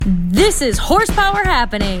This is Horsepower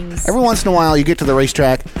Happenings. Every once in a while, you get to the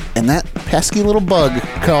racetrack, and that pesky little bug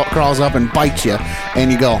crawls up and bites you,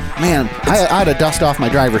 and you go, "Man, I ought to dust off my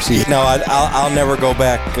driver's seat." No, I'll never go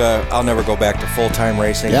back. I'll never go back to full-time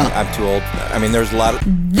racing. Yeah. I'm too old. I mean, there's a lot of.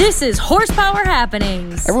 This is Horsepower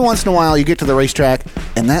Happenings. Every once in a while, you get to the racetrack,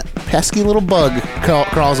 and that pesky little bug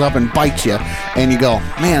crawls up and bites you, and you go,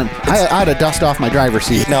 "Man, I ought to dust off my driver's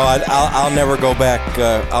seat." No, I'll never go back.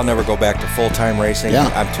 I'll never go back to full-time racing. Yeah.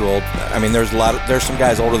 I'm too old. I mean, there's some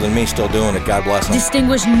guys older than me still doing it. God bless them.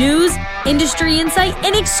 Distinguished news, industry insight,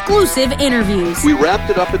 and exclusive interviews. We wrapped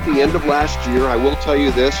it up at the end of last year. I will tell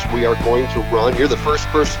you this, we are going to run. You're the first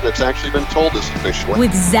person that's actually been told this officially.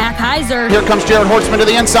 With Zach Heiser. Here comes Jared Horseman to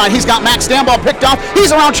the inside. He's got Max Stambaugh picked off.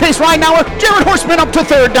 He's around Chase Ridenauer. Jared Horseman up to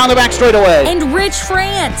third down the back straightaway. And Rich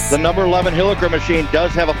France. The number 11 Hilliker machine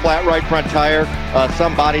does have a flat right front tire,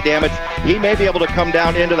 some body damage. He may be able to come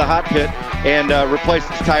down into the hot pit and replace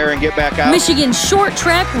his tire and get back out. Michigan Short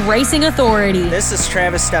Track Racing Authority. This is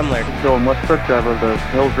Travis Stemler. Going West Truck Driver of the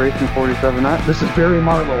Hills Racing 47. This is Barry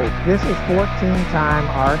Marlowe. This is 14-time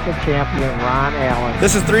ARCA champion Ron Allen.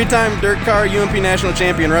 This is 3-time Dirt Car UMP National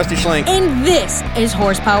Champion Rusty Schlenk. And this is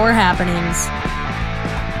Horsepower Happenings.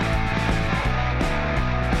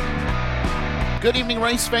 Good evening,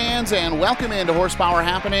 race fans, and welcome into Horsepower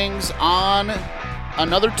Happenings on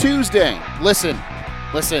another Tuesday. Listen,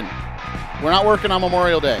 we're not working on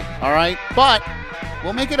Memorial Day, all right? But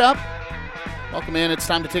we'll make it up. Welcome in. It's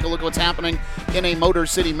time to take a look at what's happening in a Motor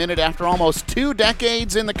City Minute. After almost 2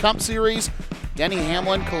 decades in the Cup Series, Denny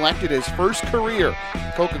Hamlin collected his first career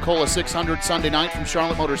Coca-Cola 600 Sunday night from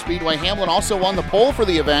Charlotte Motor Speedway. Hamlin also won the pole for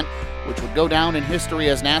the event, which would go down in history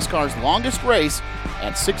as NASCAR's longest race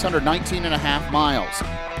at 619.5 miles.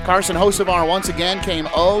 Carson Hocevar once again came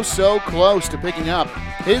oh so close to picking up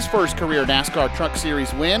his first career NASCAR Truck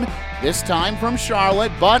Series win, this time from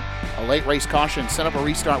Charlotte, but a late race caution set up a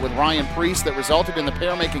restart with Ryan Preece that resulted in the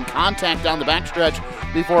pair making contact down the backstretch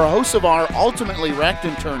before Hocevar ultimately wrecked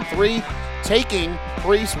in turn 3, taking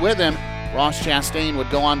Preece with him. Ross Chastain would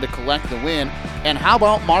go on to collect the win. And how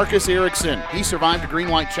about Marcus Ericsson? He survived a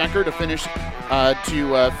green-white checker to finish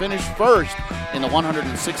first in the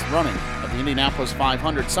 106th running of the Indianapolis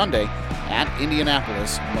 500 Sunday at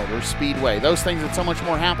Indianapolis Motor Speedway. Those things and so much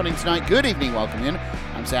more happening tonight. Good evening, welcome in.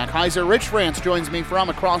 I'm Zach Heiser. Rich France joins me from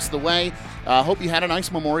across the way. Hope you had a nice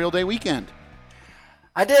Memorial Day weekend.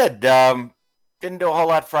 I did. Didn't do a whole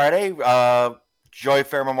lot Friday. Joy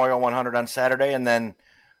Fair Memorial 100 on Saturday, and then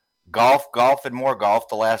golf, and more golf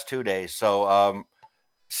the last 2 days. So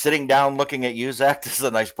sitting down looking at you, Zach, this is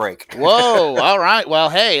a nice break. Whoa, all right. Well,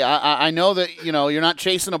 hey, I know that you're not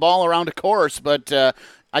chasing a ball around a course, but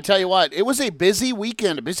I tell you what, it was a busy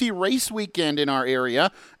weekend, a busy race weekend in our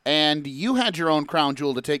area, and you had your own crown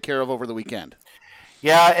jewel to take care of over the weekend.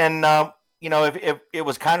 Yeah, and if it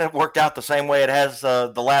was kind of worked out the same way it has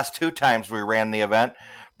the last 2 times we ran the event.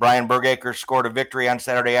 Brian Bergaker scored a victory on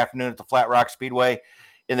Saturday afternoon at the Flat Rock Speedway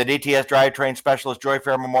in the DTS Drivetrain Specialist Joy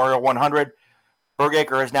Fair Memorial 100.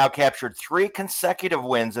 Bergaker has now captured 3 consecutive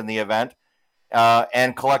wins in the event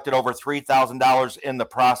and collected over $3,000 in the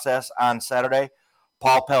process on Saturday.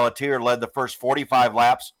 Paul Pelletier led the first 45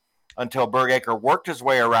 laps until Bergaker worked his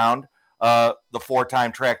way around the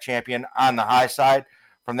 4-time track champion on the high side.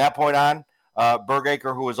 From that point on,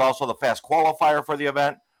 Bergaker, who was also the fast qualifier for the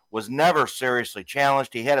event, was never seriously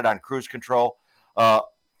challenged. He had it on cruise control,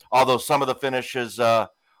 although some of the finishes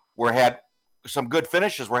some good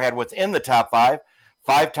finishes were had within the top 5.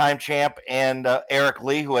 5-time champ and Eric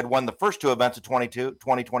Lee, who had won the first 2 events of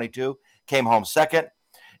 2022, came home second.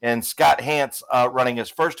 And Scott Hance, running his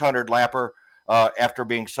first 100-lapper after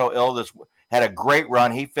being so ill, had a great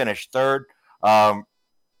run. He finished third.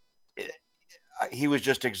 He was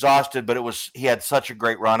just exhausted, but he had such a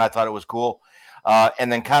great run. I thought it was cool.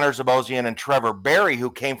 And then Connor Zabosian and Trevor Berry,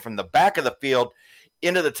 who came from the back of the field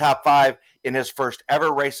into the top 5 in his first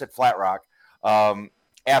ever race at Flat Rock.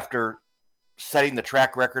 After setting the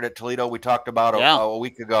track record at Toledo, we talked about a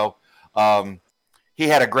week ago. He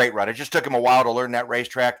had a great run. It just took him a while to learn that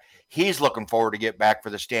racetrack. He's looking forward to get back for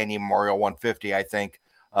the Stanley Memorial 150, I think,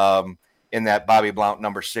 in that Bobby Blount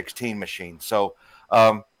number 16 machine. So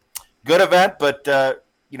good event, but to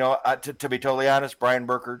be totally honest, Brian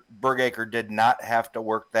Bergaker did not have to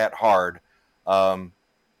work that hard.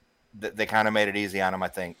 They kind of made it easy on him, I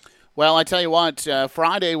think. Well, I tell you what,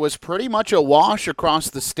 Friday was pretty much a wash across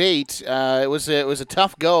the state. It was a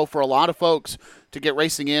tough go for a lot of folks to get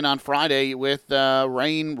racing in on Friday with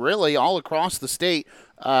rain really all across the state.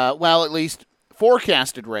 Well, at least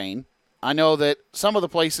forecasted rain. I know that some of the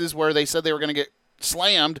places where they said they were going to get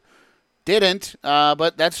slammed didn't,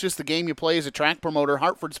 but that's just the game you play as a track promoter.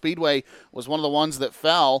 Hartford Speedway was one of the ones that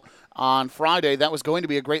fell on Friday. That was going to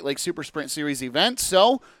be a Great Lakes Super Sprint Series event,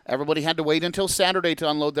 so everybody had to wait until Saturday to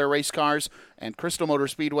unload their race cars, and Crystal Motor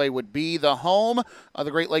Speedway would be the home of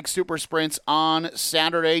the Great Lakes Super Sprints on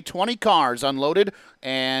Saturday. 20 cars unloaded,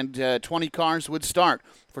 and 20 cars would start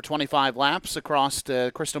for 25 laps across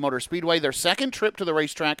Crystal Motor Speedway. Their second trip to the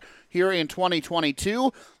racetrack here in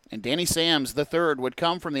 2022. And Danny Sams, the third, would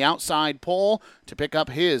come from the outside pole to pick up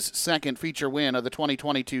his second feature win of the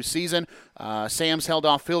 2022 season. Sams held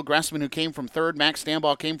off Phil Gressman, who came from third. Max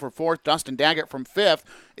Stambaugh came from fourth. Dustin Daggett from fifth.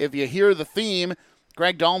 If you hear the theme,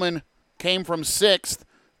 Greg Dahlman came from sixth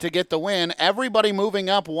to get the win. Everybody moving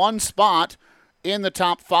up one spot in the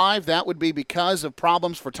top 5. That would be because of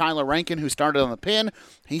problems for Tyler Rankin, who started on the pin.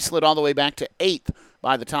 He slid all the way back to 8th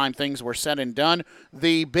by the time things were said and done.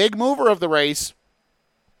 The big mover of the race,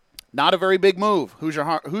 not a very big move.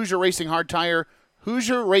 Hoosier Racing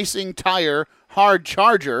Tire Hard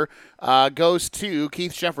Charger goes to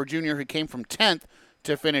Keith Sheffer Jr., who came from 10th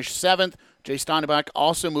to finish 7th. Jay Steinbach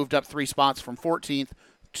also moved up 3 spots from 14th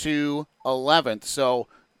to 11th. So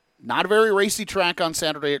not a very racy track on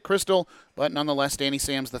Saturday at Crystal, but nonetheless, Danny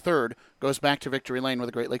Sams III goes back to victory lane with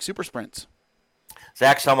the Great Lakes Super Sprints.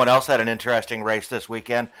 Zach, someone else had an interesting race this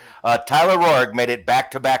weekend. Tyler Rohrig made it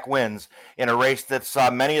back-to-back wins in a race that saw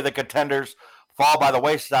many of the contenders fall by the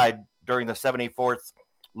wayside during the 74th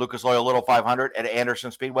Lucas Oil Little 500 at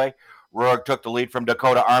Anderson Speedway. Rohrig took the lead from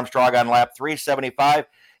Dakota Armstrong on lap 375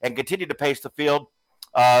 and continued to pace the field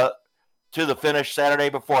to the finish Saturday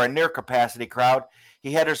before a near-capacity crowd.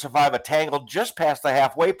 He had to survive a tangle just past the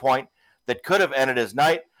halfway point that could have ended his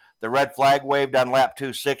night. The red flag waved on lap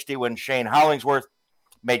 260 when Shane Hollingsworth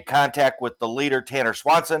made contact with the leader, Tanner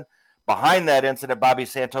Swanson. Behind that incident, Bobby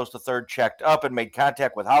Santos III checked up and made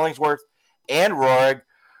contact with Hollingsworth and Rohrig,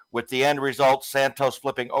 with the end result, Santos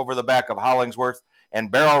flipping over the back of Hollingsworth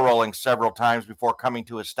and barrel rolling several times before coming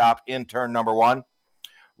to a stop in turn number 1.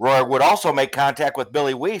 Rohrig would also make contact with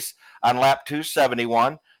Billy Weiss on lap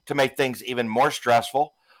 271 to make things even more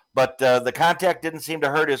stressful, but the contact didn't seem to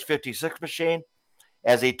hurt his 56 machine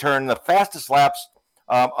as he turned the fastest laps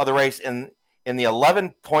of the race in the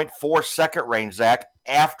 11.4 second range, Zach,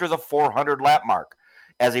 after the 400 lap mark,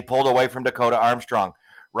 as he pulled away from Dakota Armstrong.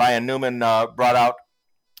 Ryan Newman brought out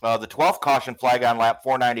the 12th caution flag on lap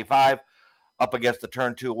 495 up against the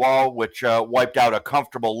turn 2 wall, which wiped out a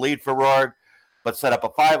comfortable lead for Rohrig, but set up a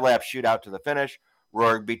 5-lap shootout to the finish.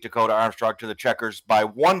 Rohrig beat Dakota Armstrong to the checkers by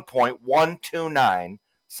 1.129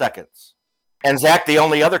 seconds. And, Zach, the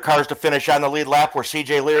only other cars to finish on the lead lap were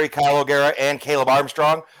C.J. Leary, Kyle O'Gara, and Caleb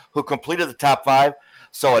Armstrong, who completed the top 5.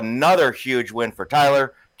 So another huge win for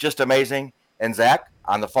Tyler. Just amazing. And, Zach,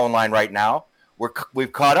 on the phone line right now,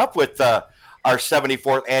 we've caught up with our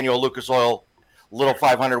 74th annual Lucas Oil Little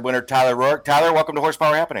 500 winner, Tyler Rohrig. Tyler, welcome to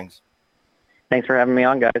Horsepower Happenings. Thanks for having me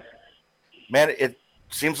on, guys. Man, it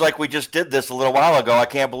seems like we just did this a little while ago. I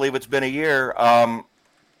can't believe it's been a year.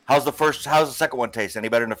 How's the second one taste? Any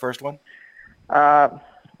better than the first one? Well,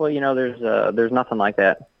 there's nothing like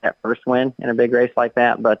that first win in a big race like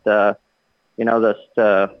that, but it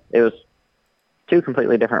was 2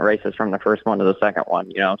 completely different races from the first one to the second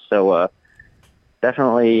one, so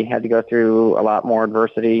definitely had to go through a lot more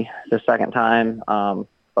adversity the second time,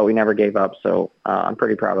 but we never gave up, so I'm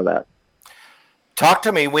pretty proud of that. Talk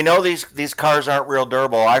to me. We know these cars aren't real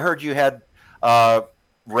durable. I heard you had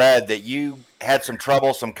read that you had some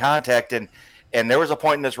trouble, some contact, and there was a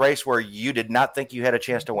point in this race where you did not think you had a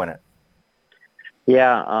chance to win it.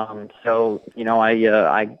 Yeah. So,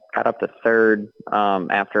 I got up to third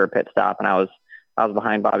after a pit stop, and I was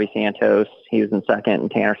behind Bobby Santos. He was in second,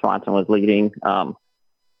 and Tanner Swanson was leading. And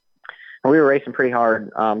we were racing pretty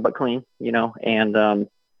hard, but clean, and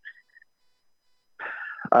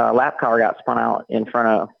a lap car got spun out in front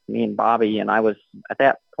of me and Bobby, and I was at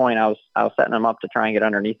that point I was setting him up to try and get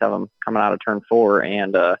underneath of him coming out of turn 4,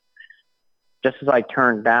 and just as I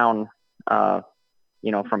turned down,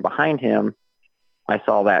 from behind him, I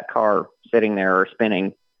saw that car sitting there or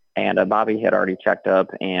spinning, and Bobby had already checked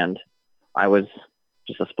up, and I was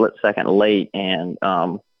just a split second late, and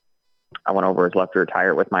I went over his left rear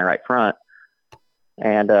tire with my right front,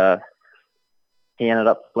 and he ended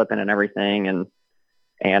up flipping and everything, and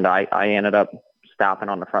I ended up stopping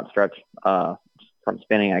on the front stretch from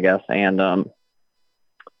spinning, I guess, and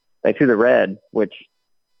they threw the red, which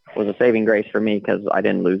was a saving grace for me because I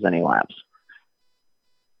didn't lose any laps.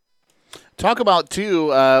 Talk about, too,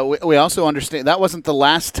 we also understand that wasn't the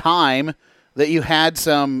last time that you had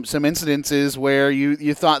some incidences where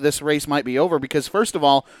you thought this race might be over? Because first of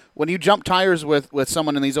all, when you jump tires with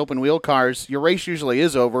someone in these open wheel cars, your race usually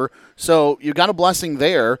is over. So you got a blessing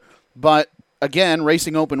there. But again,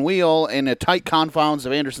 racing open wheel in a tight confines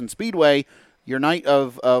of Anderson Speedway, your night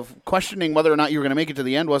of questioning whether or not you were going to make it to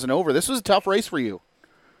the end wasn't over. This was a tough race for you.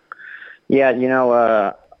 Yeah,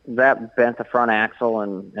 that bent the front axle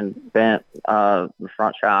and bent the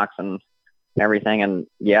front shocks and everything. And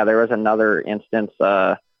yeah, there was another instance.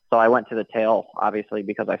 So I went to the tail, obviously,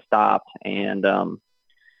 because I stopped, and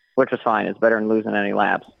which was fine. It's better than losing any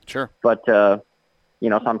laps. Sure. But so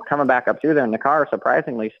I'm coming back up through there, and the car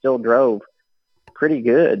surprisingly still drove pretty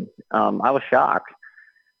good. I was shocked.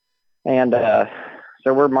 And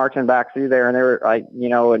so we're marching back through there, and they were like,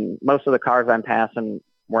 and most of the cars I'm passing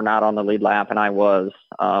were not on the lead lap, and I was.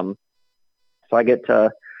 So I get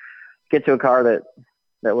to a car that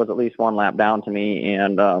was at least one lap down to me,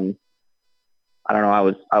 and I don't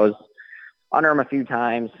know, I was under him a few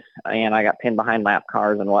times, and I got pinned behind lap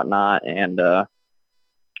cars and whatnot, and I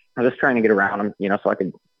was just trying to get around him, so I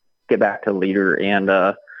could get back to the leader.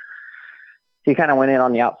 And he kind of went in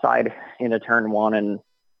on the outside into turn one, and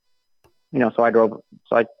so I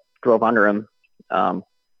drove under him,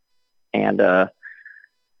 and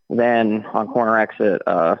then on corner exit,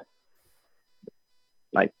 I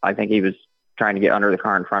think he was trying to get under the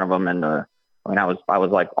car in front of him, and I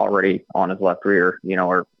was like already on his left rear,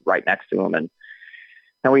 or right next to him, and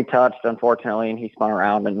we touched, unfortunately, and he spun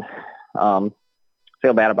around, and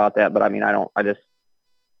feel bad about that, but I don't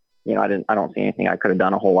see anything I could have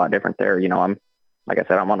done a whole lot different there. Like I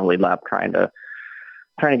said, I'm on the lead lap trying to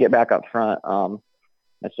get back up front.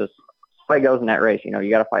 It's just the way it goes in that race. You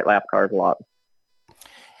got to fight lap cars a lot.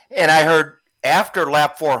 And I heard after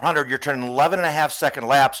lap 400, you're turning 11.5-second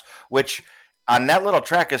laps, which on that little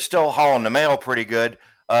track is still hauling the mail pretty good.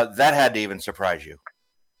 That had to even surprise you.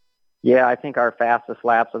 Yeah, I think our fastest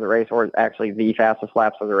laps of the race, or actually the fastest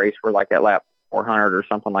laps of the race, were like at lap 400 or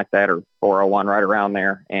something like that, or 401, right around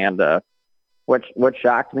there. And which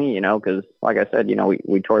shocked me, because like I said,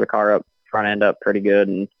 we tore the car up, front end up pretty good,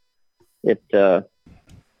 and it was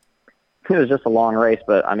just a long race.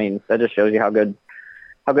 But that just shows you how good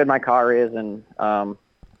my car is, and to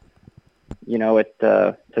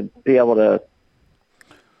be able to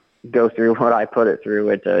go through what I put it through,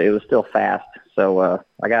 it was still fast. So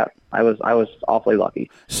I was awfully lucky.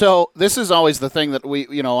 So this is always the thing that we,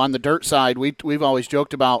 on the dirt side, we've always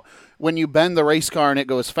joked about. When you bend the race car and it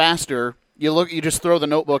goes faster, you just throw the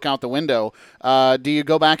notebook out the window. Do you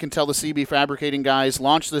go back and tell the CB Fabricating guys,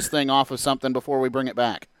 launch this thing off of something before we bring it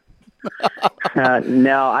back?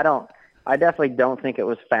 No, I don't. I definitely don't think it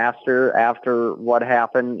was faster after what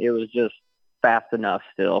happened. It was just fast enough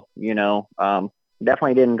still,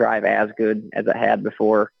 Definitely didn't drive as good as it had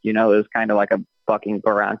before. It was kind of like a bucking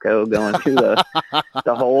Bronco going through the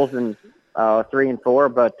holes in 3 and 4,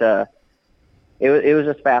 but it was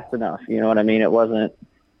just fast enough. You know what I mean? It wasn't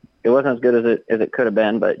as good as it could have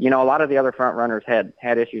been. But a lot of the other front runners had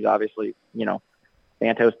issues. Obviously,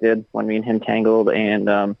 Santos did when me and him tangled,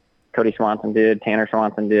 and Cody Swanson did, Tanner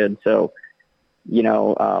Swanson did. So,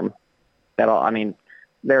 their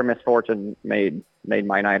misfortune made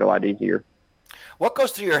my night a lot easier. What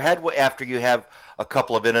goes through your head after you have a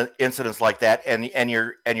couple of incidents like that, and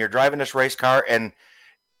you're driving this race car, and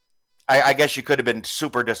I guess you could have been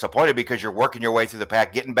super disappointed because you're working your way through the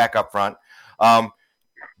pack, getting back up front.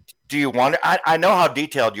 Do you wonder? I know how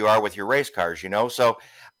detailed you are with your race cars, So,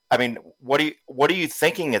 what are you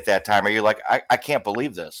thinking at that time? Are you like, I can't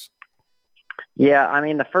believe this? Yeah,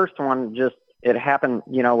 the first one it happened,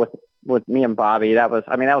 with me and Bobby. That was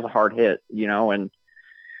a hard hit, and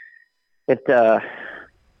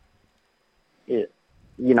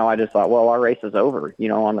I just thought, well, our race is over,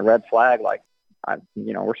 on the red flag,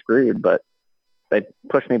 we're screwed. But they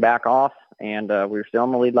pushed me back off, and we were still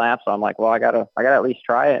in the lead lap. So I'm like, well, I gotta at least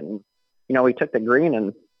try it. And, we took the green,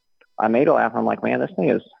 and I made a lap. I'm like, man, this thing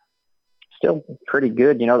is still pretty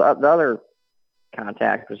good. The other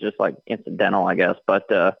contact was just like incidental, I guess. But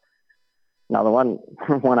now the one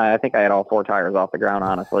I think I had all 4 tires off the ground,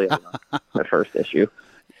 honestly, the first issue.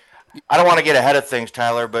 I don't want to get ahead of things,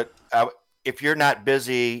 Tyler, but if you're not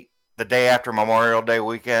busy the day after Memorial Day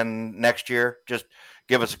weekend next year, just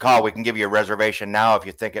give us a call. We can give you a reservation now if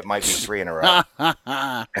you think it might be 3 in a row.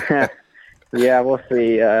 Yeah, we'll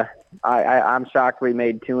see. I'm shocked we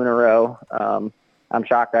made 2 in a row. I'm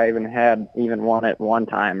shocked I even won it one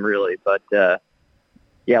time, really. But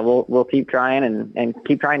yeah, we'll keep trying and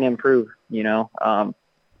keep trying to improve. A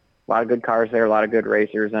lot of good cars there, a lot of good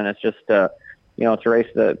racers, and it's just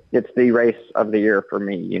it's it's the race of the year for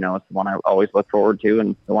me. It's the one I always look forward to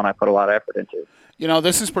and the one I put a lot of effort into.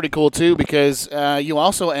 This is pretty cool, too, because you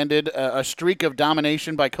also ended a streak of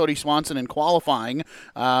domination by Cody Swanson in qualifying.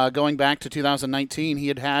 Going back to 2019, he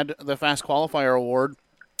had the Fast Qualifier Award,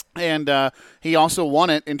 and he also won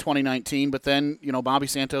it in 2019. But then, Bobby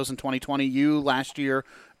Santos in 2020, you last year,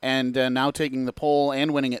 and now taking the pole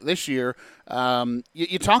and winning it this year.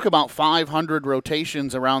 You talk about 500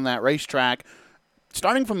 rotations around that racetrack.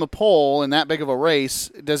 Starting from the pole in that big of a race,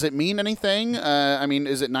 does it mean anything?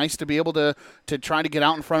 Is it nice to be able to try to get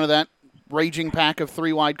out in front of that raging pack of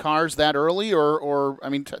 3 wide cars that early? Or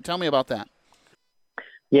tell me about that.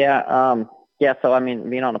 Yeah. So,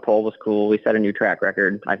 being on the pole was cool. We set a new track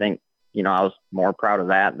record. I think, I was more proud of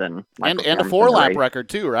that than my and a 4-lap record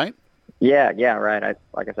too, right? Yeah, right.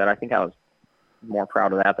 Like I said, I think I was more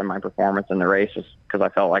proud of that than my performance in the race, just because I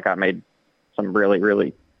felt like I made some really,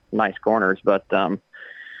 really nice corners. But the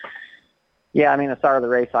start of the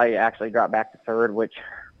race, I actually dropped back to third, which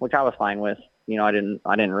I was fine with. I didn't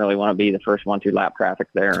really want to be the first 1-2 lap traffic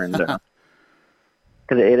there, and because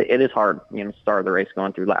it is hard, start of the race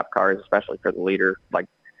going through lap cars, especially for the leader. Like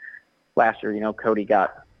last year, Cody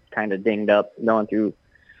got kind of dinged up going through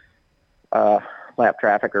lap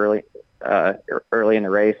traffic early in the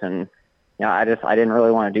race, and I didn't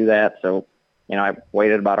really want to do that, so I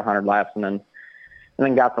waited about 100 laps and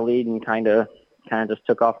then got the lead and kind of just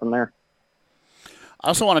took off from there. I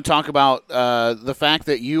also want to talk about the fact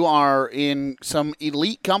that you are in some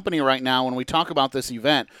elite company right now when we talk about this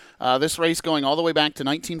event. This race going all the way back to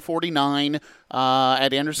 1949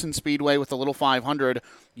 at Anderson Speedway with the Little 500.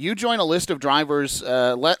 You join a list of drivers,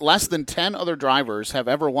 less than 10 other drivers have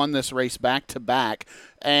ever won this race back-to-back.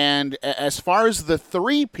 And as far as the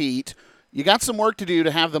three-peat, you got some work to do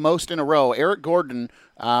to have the most in a row. Eric Gordon,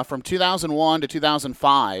 from 2001 to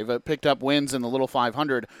 2005, picked up wins in the Little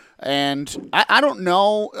 500. And I don't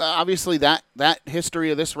know, obviously that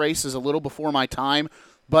history of this race is a little before my time,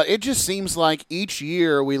 but it just seems like each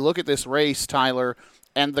year we look at this race, Tyler,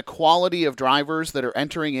 and the quality of drivers that are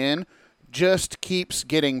entering in just keeps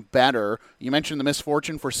getting better. You mentioned the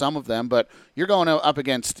misfortune for some of them, but you're going up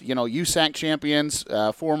against, USAC champions,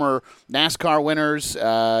 former NASCAR winners,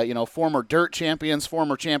 former dirt champions,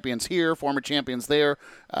 former champions here, former champions there.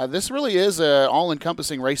 This really is an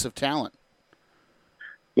all-encompassing race of talent.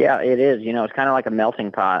 Yeah, it is. It's kind of like a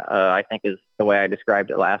melting pot, I think is the way I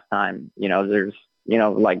described it last time. There's,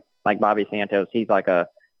 like Bobby Santos, he's like a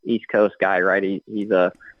East Coast guy, right? He's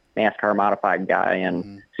a NASCAR modified guy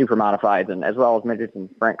and super modifieds, and as well as midgets and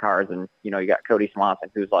sprint cars. And you got Cody Swanson,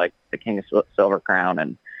 who's like the king of Silver Crown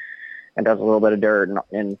and does a little bit of dirt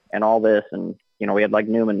and all this. And we had like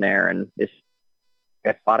Newman there, and it's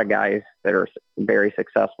a lot of guys that are very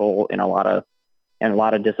successful in a lot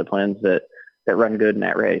of disciplines that run good in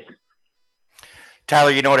that race.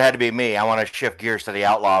 Tyler, it had to be me. I want to shift gears to the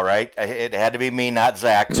Outlaw, right? It had to be me, not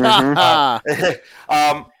Zach.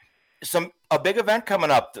 A big event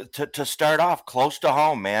coming up to start off close to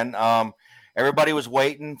home, man. Everybody was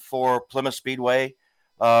waiting for Plymouth Speedway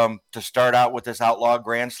to start out with this Outlaw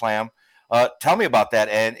Grand Slam. Tell me about that.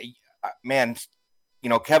 And, man,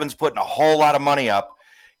 Kevin's putting a whole lot of money up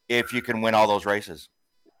if you can win all those races.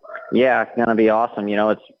 Yeah, it's going to be awesome.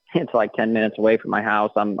 It's like 10 minutes away from my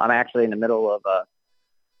house. I'm actually in the middle of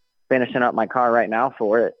finishing up my car right now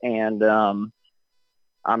for it, and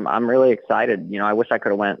I'm really excited. I wish I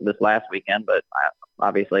could have went this last weekend, but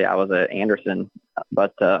obviously I was at Anderson.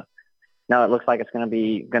 But no, it looks like it's going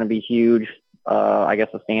to be huge. I guess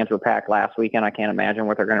the stands were packed last weekend. I can't imagine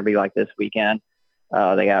what they're going to be like this weekend.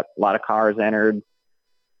 They got a lot of cars entered.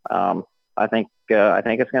 I think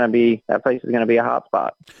it's going to be, that place is going to be a hot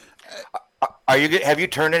spot. Have you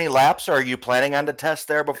turned any laps, or are you planning on the test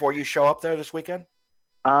there before you show up there this weekend?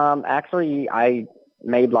 Actually, I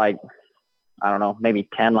made maybe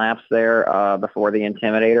 10 laps there before the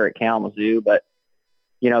Intimidator at Kalamazoo, but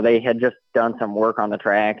they had just done some work on the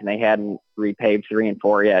track and they hadn't repaved 3 and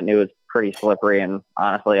 4 yet, and it was pretty slippery, and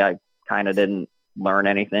honestly I kind of didn't learn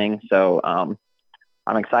anything, so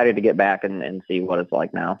I'm excited to get back and see what it's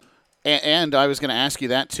like now. And I was going to ask you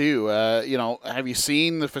that too. Have you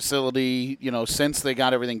seen the facility, since they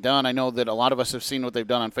got everything done? I know that a lot of us have seen what they've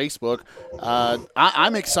done on Facebook.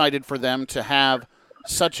 I'm excited for them to have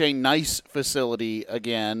such a nice facility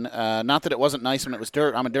again. Not that it wasn't nice when it was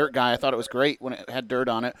dirt. I'm a dirt guy. I thought it was great when it had dirt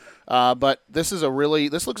on it. But this looks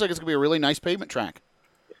like it's going to be a really nice pavement track.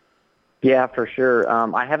 Yeah, for sure.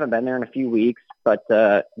 I haven't been there in a few weeks, but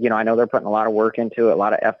I know they're putting a lot of work into it, a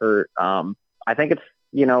lot of effort. I think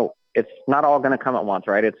it's not all going to come at once,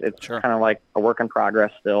 right? It's sure. Kind of like a work in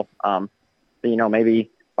progress still. Maybe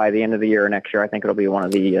by the end of the year or next year, I think it'll be one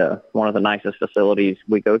of the nicest facilities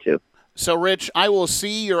we go to. So, Rich, I will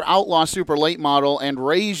see your Outlaw Super Late model and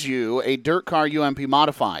raise you a Dirt Car UMP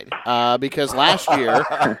Modified because last year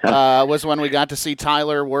was when we got to see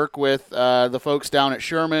Tyler work with the folks down at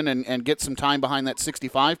Sherman and get some time behind that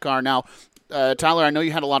 65 car. Now, Tyler, I know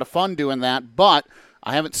you had a lot of fun doing that, but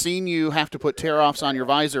I haven't seen you have to put tear-offs on your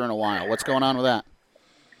visor in a while. What's going on with that?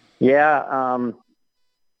 Yeah,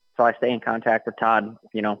 so I stay in contact with Todd,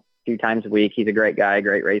 a few times a week. He's a great guy,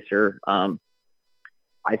 great racer.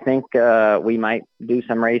 I think we might do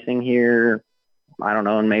some racing here, I don't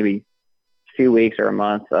know, in maybe a few weeks or a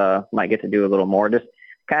month. Might get to do a little more. Just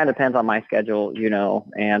kind of depends on my schedule,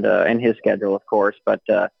 and his schedule, of course. But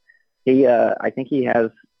I think he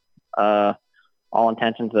has all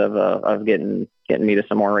intentions of getting me to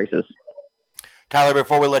some more races. Tyler,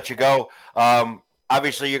 before we let you go,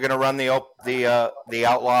 obviously you're going to run the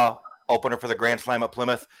Outlaw opener for the Grand Slam at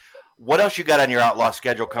Plymouth. What else you got on your Outlaw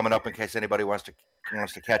schedule coming up in case anybody wants to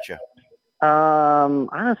catch you?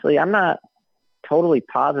 Honestly, I'm not totally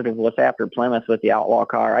positive what's after Plymouth with the Outlaw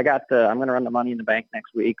car. I'm going to run the Money in the Bank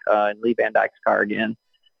next week in Lee Van Dyke's car again.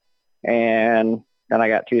 And then I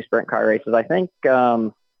got 2 sprint car races. I think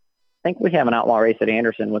we have an Outlaw race at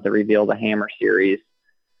Anderson with the Reveal the Hammer series.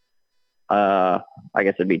 I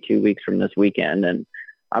guess it'd be 2 weeks from this weekend. And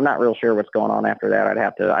I'm not real sure what's going on after that. I'd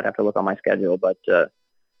have to look on my schedule, but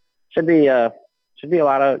should be a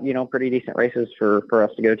lot of, pretty decent races for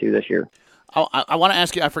us to go to this year. I want to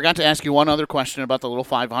ask you, I forgot to ask you one other question about the Little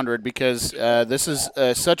 500 because this is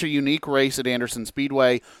such a unique race at Anderson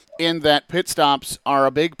Speedway in that pit stops are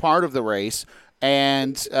a big part of the race.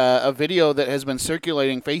 And a video that has been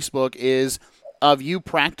circulating Facebook is of you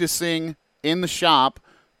practicing in the shop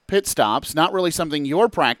pit stops, not really something you're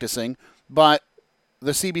practicing, but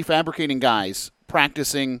the CB Fabricating guys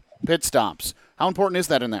practicing pit stops. How important is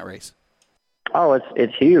that in that race? Oh,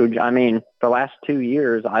 it's huge. I mean, the last 2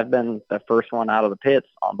 years, I've been the first one out of the pits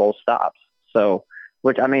on both stops. So,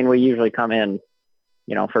 we usually come in,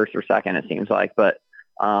 first or second, it seems like. But,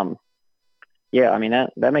 yeah, I mean,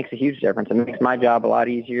 that makes a huge difference. It makes my job a lot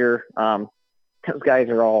easier. Those guys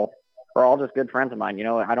are all just good friends of mine.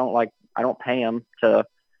 I don't pay them to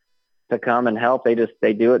come and help. They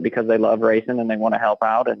do it because they love racing and they want to help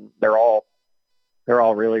out, and they're all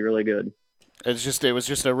really, really good. It was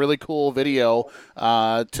just a really cool video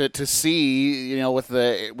to see, with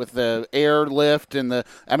the airlift and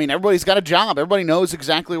everybody's got a job. Everybody knows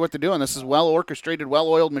exactly what they're doing. This is well orchestrated, well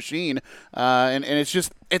oiled machine, and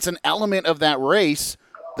it's an element of that race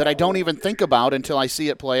that I don't even think about until I see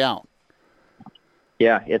it play out.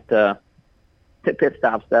 Yeah, pit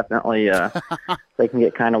stops definitely they can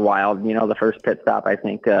get kind of wild. The first pit stop, I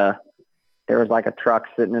think. There was like a truck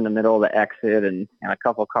sitting in the middle of the exit and a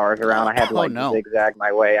couple cars around. I had to zigzag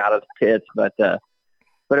my way out of the pits, but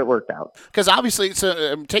it worked out. Because obviously,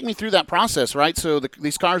 take me through that process, right? So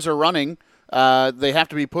these cars are running. They have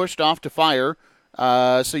to be pushed off to fire.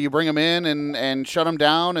 So you bring them in and shut them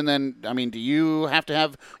down. And then, do you have to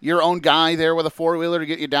have your own guy there with a 4-wheeler to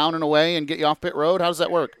get you down and away and get you off pit road? How does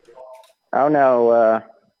that work? Oh, no.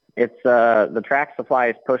 It's the track supply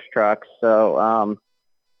is push trucks. So,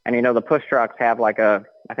 the push trucks have I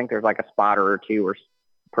think there's like a spotter or two or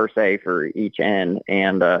per se for each end.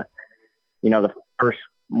 And, the first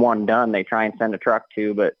one done, they try and send a truck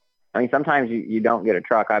to, but sometimes you don't get a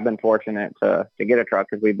truck. I've been fortunate to get a truck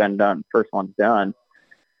because we've been done. First one's done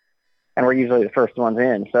and we're usually the first ones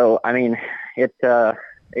in. So, it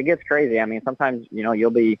gets crazy. Sometimes,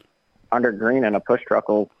 you'll be under green and a push truck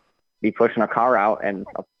will be pushing a car out and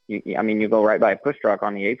you go right by a push truck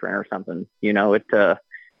on the apron or something,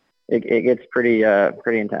 It gets pretty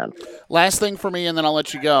intense. Last thing for me, and then I'll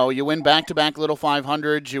let you go. You win back-to-back Little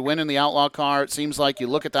 500s. You win in the Outlaw car. It seems like you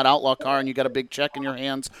look at that Outlaw car and you got a big check in your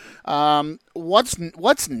hands.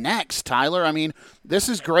 What's next, Tyler? This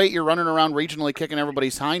is great. You're running around regionally kicking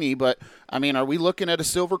everybody's hiney, but, are we looking at a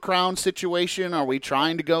Silver Crown situation? Are we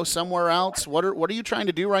trying to go somewhere else? What are you trying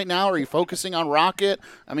to do right now? Are you focusing on Rocket?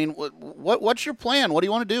 What's your plan? What do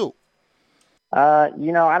you want to do? I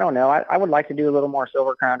don't know. I would like to do a little more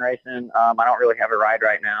Silver Crown racing. I don't really have a ride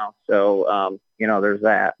right now, so there's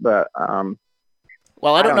that. But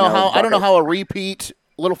well, I don't know how a repeat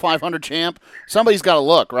Little 500 champ. Somebody's got to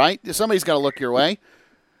look, right? Somebody's got to look your way.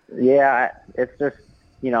 Yeah, it's just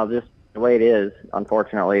just the way it is,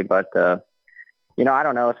 unfortunately. But I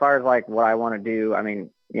don't know. As far as what I want to do,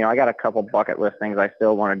 I got a couple bucket list things I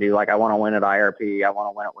still want to do. I want to win at IRP. I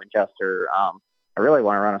want to win at Winchester. I really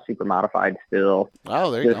want to run a super modified still.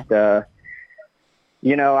 Oh, there you go.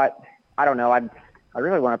 I don't know.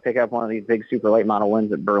 really want to pick up one of these big super late model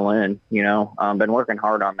wins at Berlin. Been working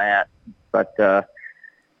hard on that, but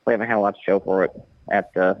we haven't had a lot to show for it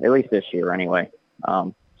at least this year anyway.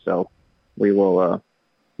 So we will.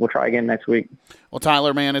 We'll try again next week. Well,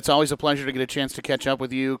 Tyler, man, it's always a pleasure to get a chance to catch up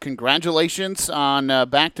with you. Congratulations on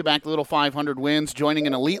back-to-back Little 500 wins, joining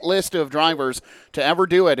an elite list of drivers to ever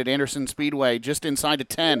do it at Anderson Speedway. Just inside of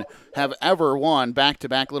 10 have ever won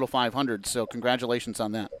back-to-back Little 500. So congratulations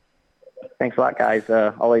on that. Thanks a lot, guys.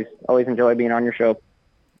 Always enjoy being on your show.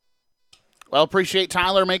 Well, appreciate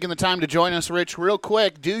Tyler making the time to join us, Rich. Real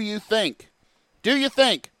quick, do you think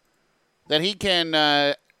that he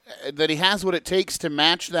can that he has what it takes to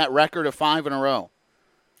match that record of 5 in a row?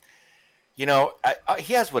 He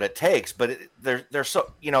has what it takes, but there's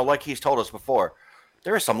so, like he's told us before,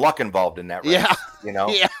 there is some luck involved in that race.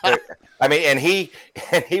 Yeah. Yeah. And he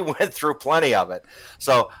went through plenty of it.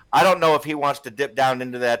 So I don't know if he wants to dip down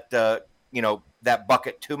into that, that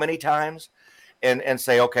bucket too many times and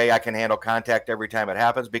say, okay, I can handle contact every time it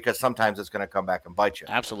happens, because sometimes it's going to come back and bite you.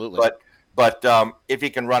 Absolutely. But if he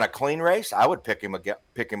can run a clean race, I would pick him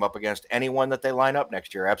up against anyone that they line up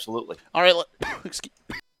next year. Absolutely. All right.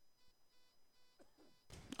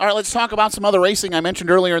 Let's talk about some other racing. I mentioned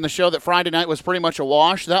earlier in the show that Friday night was pretty much a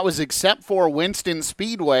wash. That was except for Winston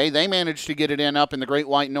Speedway. They managed to get it in up in the Great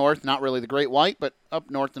White North. Not really the Great White, but up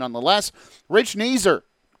north nonetheless. Rich Neeser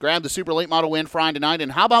grabbed the super late model win Friday night.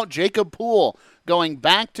 And how about Jacob Poole going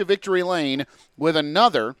back to victory lane with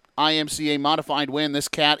another IMCA modified win? This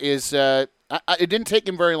cat is it didn't take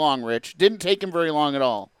him very long, Rich. Didn't take him very long at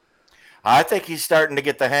all. I think he's starting to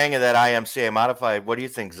get the hang of that IMCA modified. What do you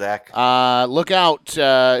think, Zach? Look out,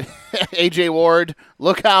 AJ Ward.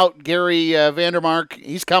 Look out, Gary Vandermark.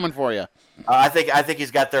 He's coming for you. I think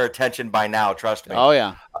he's got their attention by now. Trust me. Oh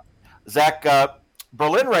yeah, Zach.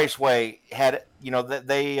 Berlin Raceway had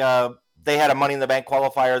they had a Money in the Bank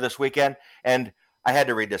qualifier this weekend, and I had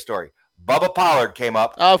to read this story. Bubba Pollard came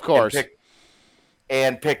up, of course,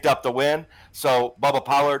 and picked up the win. So Bubba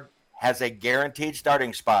Pollard has a guaranteed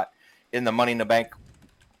starting spot in the Money in the Bank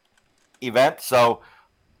event. So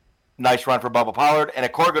nice run for Bubba Pollard. And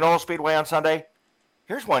at Corrigan Oil Speedway on Sunday,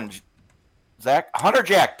 here's one, Zach. Hunter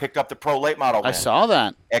Jack picked up the pro late model win. I saw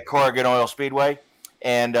that at Corrigan Oil Speedway,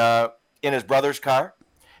 and in his brother's car.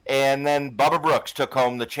 And then Bubba Brooks took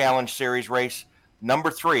home the Challenge Series race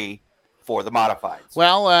number 3 for the modifieds.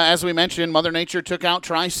 Well, as we mentioned, Mother Nature took out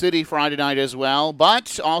Tri-City Friday night as well.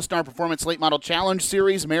 But All-Star Performance Late Model Challenge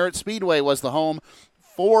Series, Merritt Speedway was the home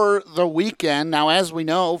for the weekend. Now, as we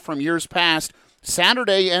know from years past,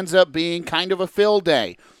 Saturday ends up being kind of a fill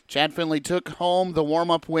day. Chad Finley took home the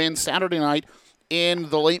warm-up win Saturday night in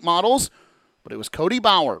the late models, but it was Cody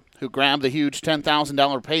Bauer who grabbed the huge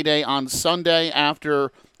 $10,000 payday on Sunday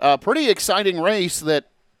after a pretty exciting race that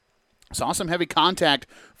saw some heavy contact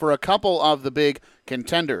for a couple of the big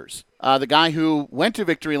contenders. The guy who went to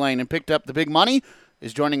victory lane and picked up the big money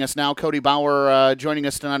is joining us now. Cody Bauer joining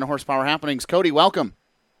us tonight on Horsepower Happenings. Cody, welcome.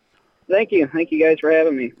 Thank you. Thank you guys for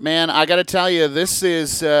having me. Man, I got to tell you, this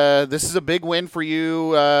is a big win for you.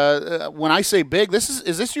 When I say big, is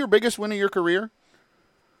this your biggest win of your career?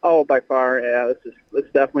 Oh, by far, yeah. This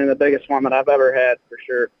is definitely the biggest one that I've ever had, for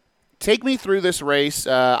sure. Take me through this race.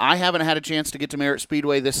 I haven't had a chance to get to Merritt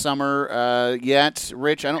Speedway this summer yet.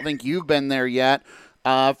 Rich, I don't think you've been there yet.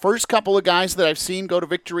 First couple of guys that I've seen go to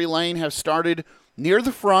victory lane have started near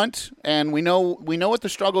the front, and we know what the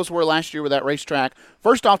struggles were last year with that racetrack.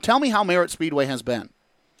 First off, tell me how Merritt Speedway has been.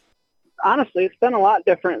 Honestly, it's been a lot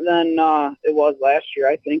different than it was last year,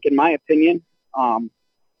 I think, in my opinion.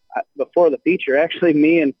 Before the feature, actually,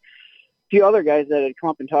 me and a few other guys that had come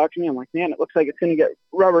up and talked to me, I'm like, man, it looks like it's going to get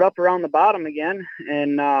rubbered up around the bottom again,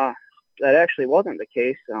 and that actually wasn't the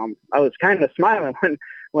case. I was kind of smiling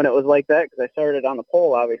when it was like that, because I started on the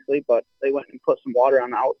pole, obviously, but they went and put some water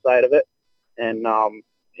on the outside of it, and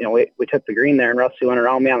we took the green there, and Rusty went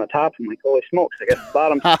around me on the top. I'm like, holy smokes, I guess the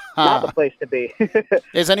bottom's not the place to be.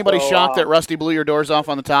 Is anybody shocked that Rusty blew your doors off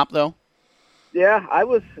on the top, though? Yeah, I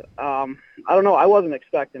was, I don't know, I wasn't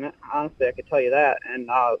expecting it, honestly, I could tell you that, and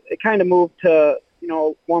it kind of moved to,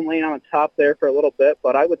 one lane on the top there for a little bit,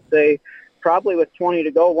 but I would say probably with 20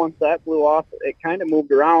 to go, once that blew off, it kind of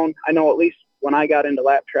moved around. I know at least when I got into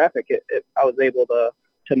lap traffic, I was able to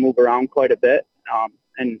move around quite a bit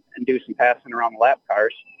and do some passing around the lap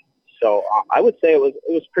cars. So I would say it was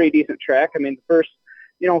a pretty decent track. I mean, the first,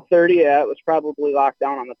 30, it was probably locked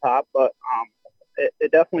down on the top, but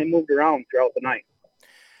it definitely moved around throughout the night.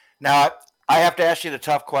 Now, I have to ask you the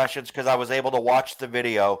tough questions because I was able to watch the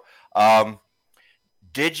video.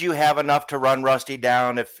 Did you have enough to run Rusty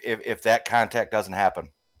down if that contact doesn't happen?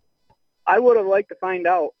 I would have liked to find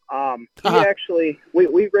out. He actually,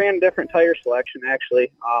 we ran different tire selection,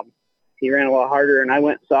 actually. He ran a lot harder, and I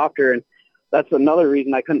went softer, and that's another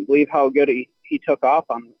reason I couldn't believe how good he took off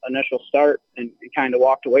on initial start and kind of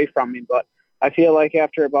walked away from me. But I feel like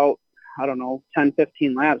after about, 10,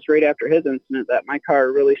 15 laps, right after his incident, that my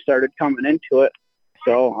car really started coming into it.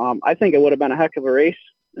 So I think it would have been a heck of a race,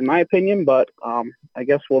 in my opinion, but I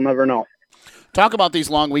guess we'll never know. Talk about these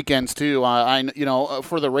long weekends too.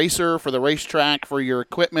 For the racer, for the racetrack, for your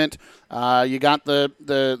equipment, you got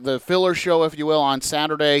the filler show, if you will, on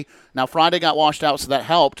Saturday. Now Friday got washed out, so that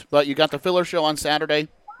helped. But you got the filler show on Saturday,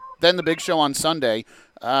 then the big show on Sunday.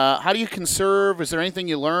 How do you conserve? Is there anything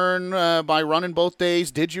you learn by running both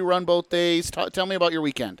days? Did you run both days? Tell me about your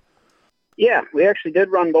weekend. Yeah, we actually did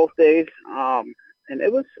run both days, and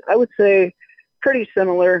it was, I would say, pretty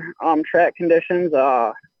similar track conditions.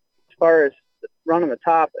 As far as running the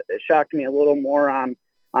top, it shocked me a little more on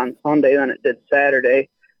Sunday than it did Saturday.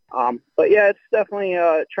 But yeah, it's definitely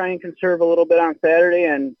try and conserve a little bit on Saturday,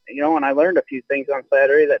 and and I learned a few things on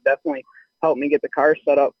Saturday that definitely helped me get the car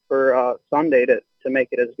set up for Sunday to make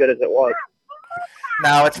it as good as it was.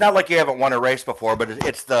 Now, it's not like you haven't won a race before, but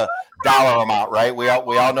it's the dollar amount, right? We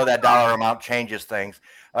all know that dollar amount changes things.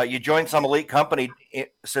 You joined some elite company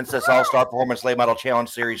since this All-Star Performance Late Model Challenge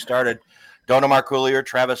Series started. Dona Marcoulier,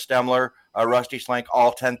 Travis Stemler, Rusty Schlenk,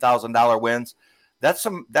 all $10,000 wins. That's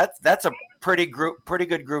a pretty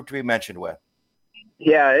good group to be mentioned with.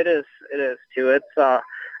 Yeah, it is too. It's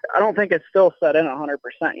I don't think it's still set in 100%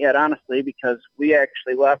 yet, honestly, because we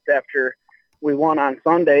actually left after we won on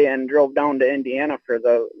Sunday and drove down to Indiana for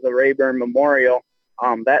the Rayburn Memorial,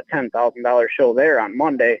 that $10,000 show there on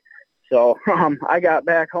Monday. So I got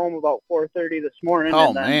back home about 4:30 this morning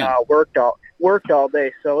and then worked all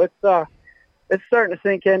day. So it's starting to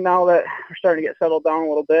sink in now that we're starting to get settled down a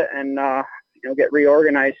little bit and get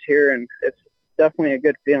reorganized here, and it's definitely a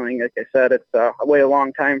good feeling. Like I said, it's I waited a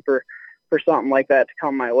long time for something like that to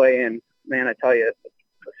come my way, and man, I tell you,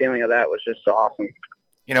 the feeling of that was just awesome.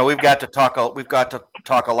 We've got to talk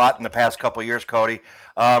a lot in the past couple of years, Cody.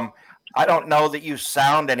 I don't know that you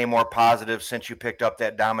sound any more positive since you picked up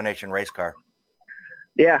that Domination race car.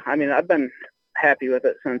 Yeah, I mean, I've been happy with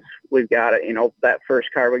it since we've got it. That first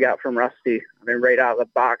car we got from Rusty, I mean, right out of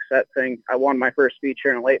the box, that thing, I won my first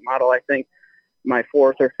feature in a late model, I think my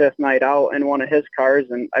 4th or 5th night out in one of his cars,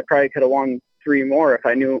 and I probably could have won 3 more if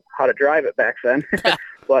I knew how to drive it back then.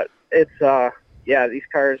 But it's, these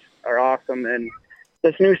cars are awesome, and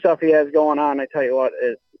this new stuff he has going on, I tell you what,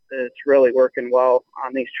 it's really working well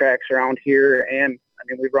on these tracks around here. And I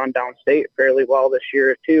mean, we've run downstate fairly well this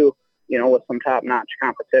year too, with some top-notch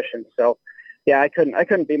competition. So yeah, I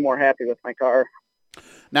couldn't be more happy with my car.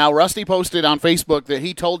 Now, Rusty posted on Facebook that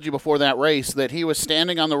he told you before that race that he was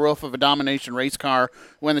standing on the roof of a Domination race car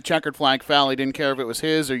when the checkered flag fell. He didn't care if it was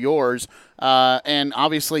his or yours. And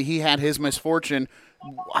obviously he had his misfortune.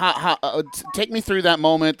 Take me through that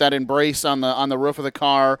moment, that embrace on the roof of the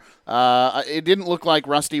car. It didn't look like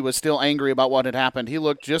Rusty was still angry about what had happened. He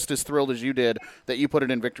looked just as thrilled as you did that you put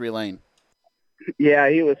it in victory lane. Yeah,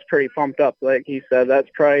 he was pretty pumped up. Like he said, that's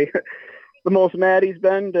probably the most mad he's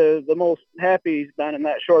been to the most happy he's been in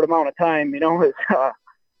that short amount of time.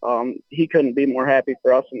 He couldn't be more happy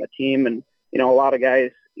for us and the team. And, a lot of guys,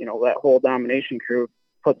 that whole Domination crew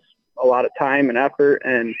puts a lot of time and effort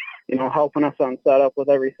and, helping us on setup with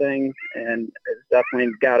everything. And it's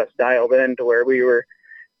definitely got us dialed in to where we were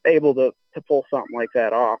able to pull something like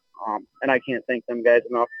that off. And I can't thank them guys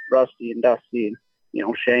enough, Rusty and Dusty,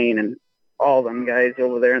 Shane and all them guys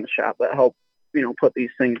over there in the shop that help, put these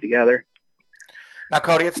things together. Now,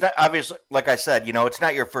 Cody, it's not obviously, like I said, it's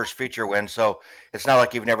not your first feature win, so it's not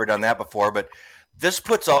like you've never done that before. But this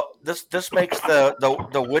makes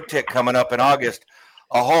the wood tick coming up in August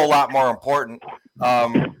a whole lot more important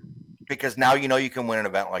because now you can win an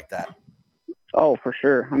event like that. Oh, for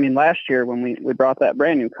sure. I mean, last year when we brought that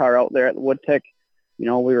brand new car out there at the wood tick, we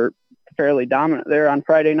were fairly dominant there on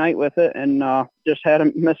Friday night with it, and just had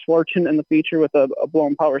a misfortune in the feature with a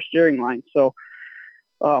blown power steering line. So.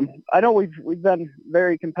 I know we've been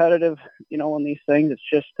very competitive, in these things. It's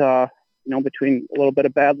just, between a little bit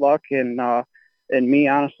of bad luck and me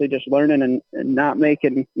honestly just learning and not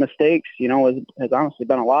making mistakes, has honestly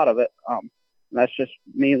been a lot of it. That's just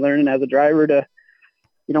me learning as a driver to,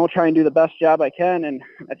 try and do the best job I can. And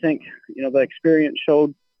I think, the experience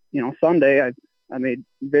showed, Sunday I made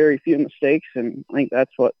very few mistakes, and I think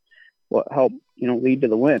that's what helped, lead to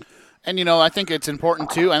the win. And, I think it's important,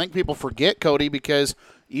 too. I think people forget, Cody, because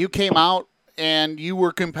you came out and you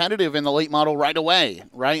were competitive in the late model right away,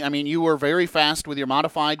 right? I mean, you were very fast with your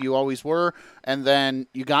modified. You always were. And then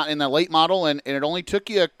you got in the late model, and it only took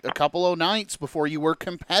you a couple of nights before you were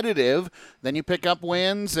competitive. Then you pick up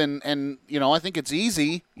wins, and I think it's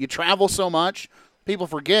easy. You travel so much. People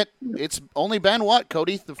forget it's only been, what,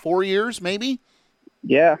 Cody, 4 years maybe?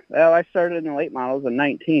 Yeah. Well, I started in the late models in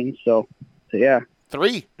 19, so yeah.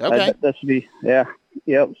 3. Okay. That should be, yeah.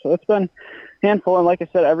 Yep. So it's been handful, and like I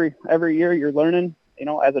said, every year you're learning,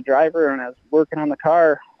 as a driver and as working on the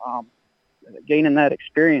car, gaining that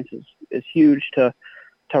experience is huge to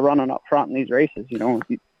running up front in these races.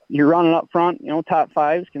 You're running up front, top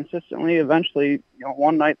fives consistently. Eventually,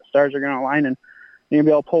 one night the stars are going to align and you'll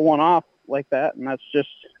be able to pull one off like that, and that's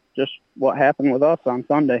just what happened with us on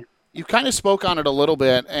Sunday. You kind of spoke on it a little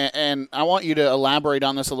bit, and I want you to elaborate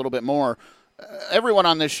on this a little bit more. Everyone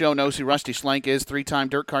on this show knows who Rusty Schlenk is, 3-time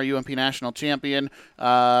Dirt Car UMP national champion.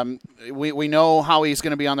 We know how he's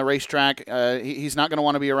going to be on the racetrack. He's not going to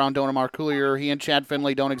want to be around Donamar Coulier. He and Chad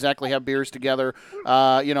Finley don't exactly have beers together.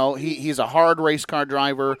 He's a hard race car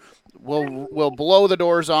driver. Will blow the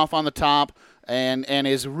doors off on the top and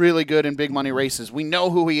is really good in big money races. We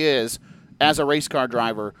know who he is as a race car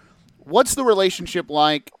driver. What's the relationship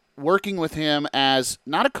like working with him as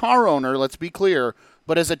not a car owner, let's be clear,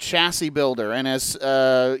 but as a chassis builder and as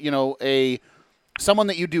someone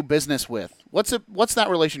that you do business with? What's that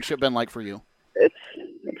relationship been like for you?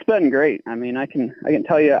 It's been great. I mean, I can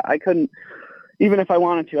tell you, I couldn't, even if I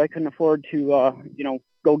wanted to, I couldn't afford to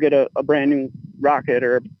go get a brand new Rocket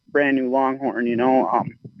or a brand new Longhorn,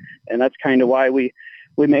 and that's kind of why we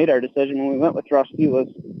made our decision when we went with Rusty was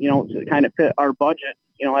to kind of fit our budget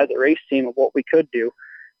as a race team of what we could do.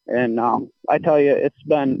 And I tell you, it's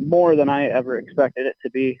been more than I ever expected it to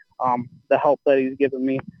be. The help that he's given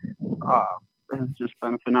me has just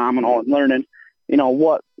been phenomenal, and learning,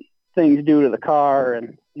 what things do to the car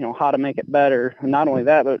and, how to make it better. And not only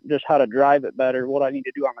that, but just how to drive it better, what I need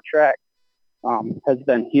to do on the track has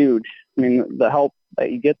been huge. I mean, the help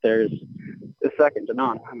that you get there is second to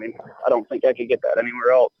none. I mean, I don't think I could get that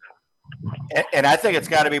anywhere else. And I think it's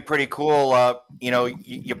got to be pretty cool.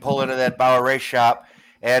 You pull into that Bauer race shop,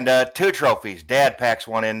 and 2 trophies. Dad packs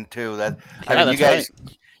one in too.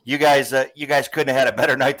 You guys couldn't have had a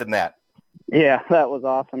better night than that. Yeah, that was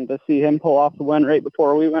awesome to see him pull off the win right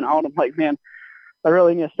before we went out. I'm like, man, I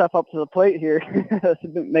really need to step up to the plate here to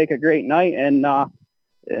make a great night. And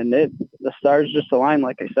the stars just aligned,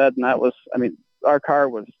 like I said. And that was, I mean, our car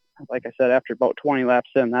was, like I said, after about 20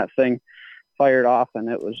 laps in, that thing fired off, and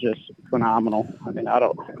it was just phenomenal. I mean, I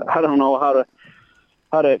don't know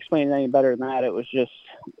how to explain it any better than that. It was just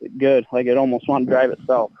good. Like, it almost wanted to drive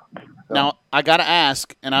itself. So. Now, I got to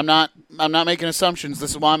ask, and I'm not making assumptions.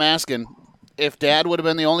 This is why I'm asking. If Dad would have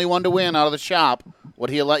been the only one to win out of the shop,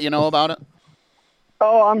 would he have let you know about it?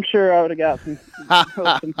 Oh, I'm sure I would have got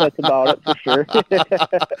some bits about it for sure.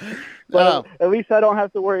 But at least I don't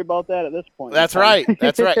have to worry about that at this point. That's right.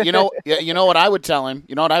 That's right. You know what I would tell him?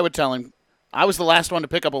 I was the last one to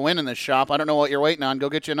pick up a win in this shop. I don't know what you're waiting on. Go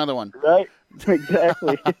get you another one. Right.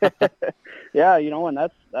 Exactly. Yeah, and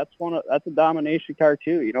that's a domination car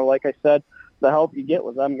too. Like I said, the help you get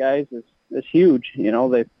with them guys is huge.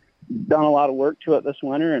 They've done a lot of work to it this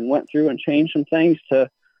winter and went through and changed some things to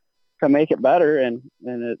make it better, and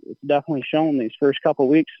it's definitely shown these first couple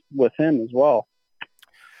of weeks with him as well.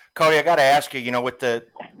 Cody, I got to ask you,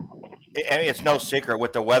 it's no secret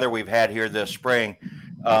with the weather we've had here this spring,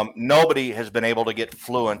 nobody has been able to get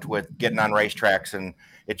fluent with getting on racetracks, and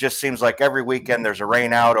it just seems like every weekend there's a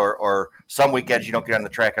rain out, or some weekends you don't get on the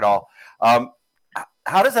track at all.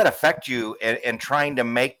 How does that affect you in trying to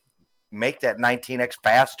make that 19X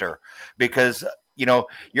faster? Because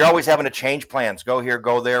you're always having to change plans, go here,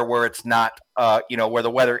 go there, where it's not, where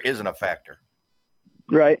the weather isn't a factor.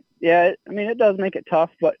 Right. Yeah. I mean, it does make it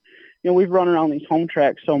tough, but, we've run around these home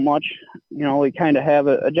tracks so much, we kind of have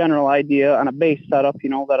a general idea on a base setup,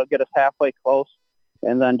 that'll get us halfway close,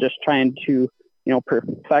 and then just trying to,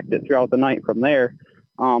 perfect it throughout the night from there.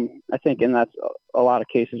 I think, and that's a lot of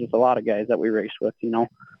cases with a lot of guys that we race with,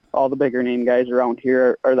 all the bigger name guys around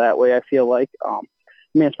here are that way, I feel like.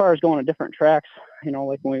 As far as going to different tracks,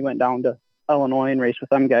 like when we went down to Illinois and raced with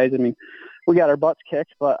them guys, we got our butts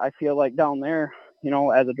kicked, but I feel like down there,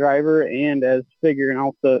 as a driver and as figuring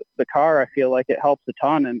out the car, I feel like it helps a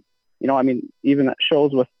ton. And, even that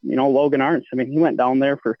shows with, Logan Arntz. He went down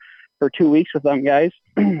there for 2 weeks with them guys.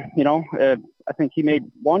 I think he made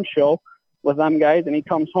one show with them guys, and he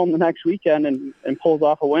comes home the next weekend and pulls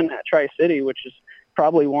off a win at Tri-City, which is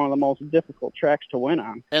probably one of the most difficult tracks to win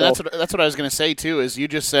on. And that's what I was going to say too. Is you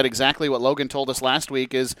just said exactly what Logan told us last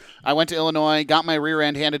week. Is I went to Illinois, got my rear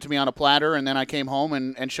end handed to me on a platter, and then I came home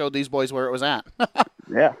and showed these boys where it was at.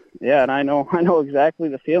 Yeah, and I know exactly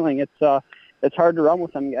the feeling. It's hard to run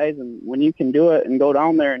with them guys, and when you can do it and go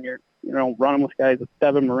down there and you're running with guys with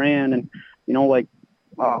Devin Moran and like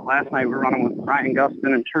last night we were running with Ryan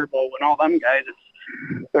Gustin and Turbo and all them guys.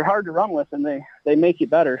 They're hard to run with, and they make you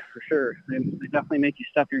better for sure. They definitely make you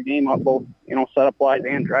step your game up, both setup wise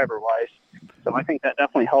and driver wise. So I think that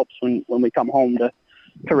definitely helps when we come home to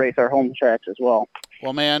race our home tracks as well.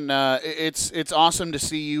 Well, man, it's awesome to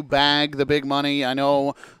see you bag the big money. I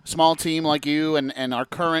know a small team like you and our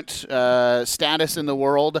current status in the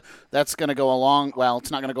world, that's going to go a long. Well, it's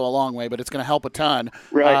not going to go a long way, but it's going to help a ton.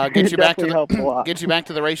 Right. Get you back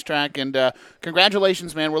to the racetrack, and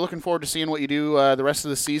congratulations, man. We're looking forward to seeing what you do the rest of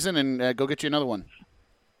the season, and go get you another one.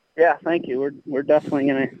 Yeah, thank you. We're definitely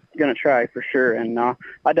gonna try for sure, and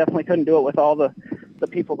I definitely couldn't do it with all the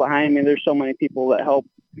people behind me. There's so many people that help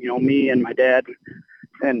me and my dad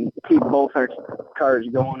and keep both our cars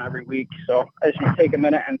going every week. So I just want to take a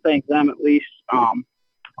minute and thank them at least.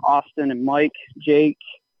 Austin and Mike, Jake,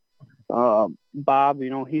 Bob.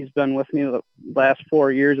 He's been with me the last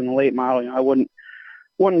 4 years in the late model. I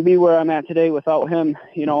wouldn't be where I'm at today without him.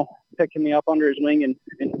 Picking me up under his wing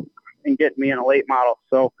and getting me in a late model.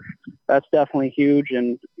 So that's definitely huge.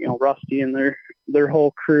 And, Rusty and their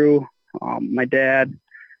whole crew, my dad,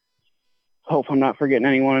 hope I'm not forgetting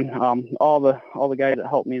anyone. All the guys that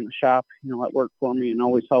help me in the shop, that work for me and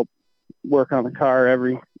always help work on the car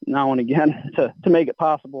every now and again to make it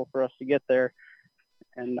possible for us to get there.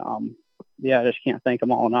 And, I just can't thank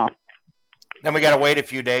them all enough. Then we got to wait a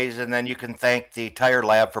few days, and then you can thank the tire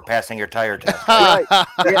lab for passing your tire test. Right.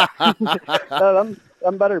 Yeah.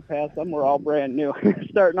 I'm better past them. We're all brand new.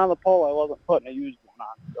 Starting on the pole, I wasn't putting a used one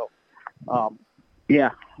on. So,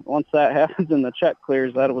 once that happens and the check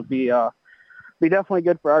clears, that would be definitely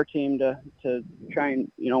good for our team to try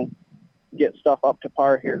and, get stuff up to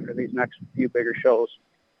par here for these next few bigger shows.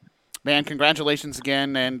 Man, congratulations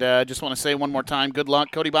again, and just want to say one more time, good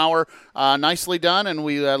luck, Cody Bauer. Nicely done, and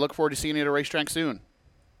we look forward to seeing you at a racetrack soon.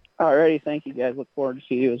 All righty, thank you guys. Look forward to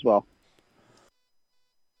seeing you as well.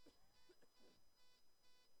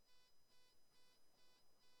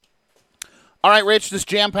 All right, Rich, this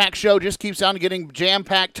jam-packed show just keeps on getting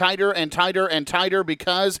jam-packed tighter and tighter and tighter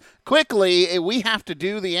because quickly we have to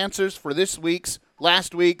do the answers for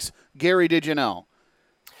last week's Gary Did You Know?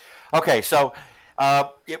 Okay, so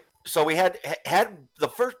we had the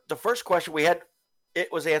first question we had,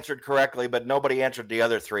 it was answered correctly, but nobody answered the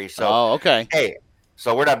other three. So okay. Hey,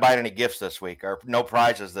 so we're not buying any gifts this week or no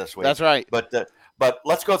prizes this week. That's right. But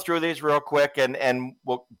let's go through these real quick and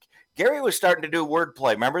we'll. Gary was starting to do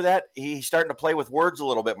wordplay. Remember that? He's starting to play with words a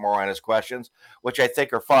little bit more on his questions, which I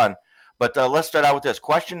think are fun. But let's start out with this.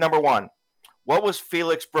 Question number 1. What was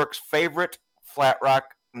Felix Brooks' favorite Flat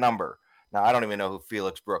Rock number? Now, I don't even know who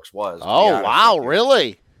Felix Brooks was. Oh, wow,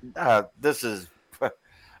 really? This is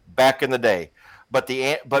back in the day. But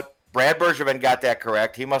Brad Bergevin got that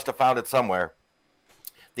correct. He must have found it somewhere.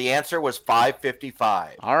 The answer was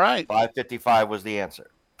 555. All right. 555 was the answer.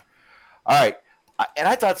 All right. And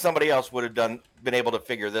I thought somebody else would have been able to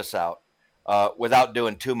figure this out without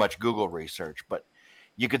doing too much Google research. But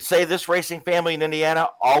you could say this racing family in Indiana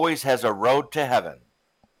always has a road to heaven.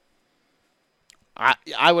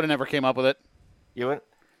 I would have never came up with it. You would?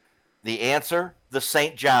 The answer, the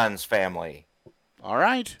St. John's family. All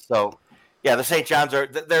right. So, yeah, the St. John's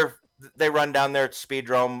they run down there at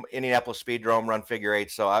Speedrome, Indianapolis Speedrome, run figure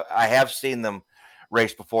 8. So I have seen them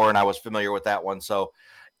race before, and I was familiar with that one. So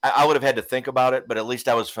I would have had to think about it, but at least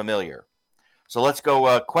I was familiar. So let's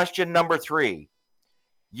go. Question number 3.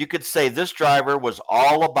 You could say this driver was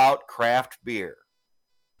all about craft beer.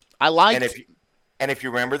 I like. And if you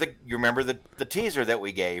remember the teaser that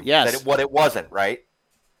we gave, yes, what it wasn't, right?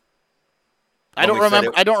 I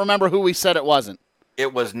don't remember who we said it wasn't.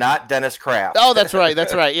 It was not Dennis Kraft. Oh, that's right.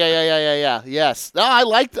 That's right. Yeah. Yes. No, I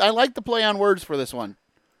like the play on words for this one.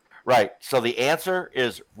 Right. So the answer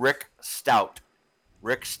is Rick Stout.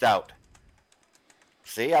 Rick Stout.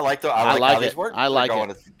 See, I like how these words are going.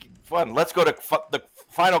 It's fun. Let's go to the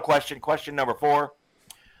final question. Question number 4.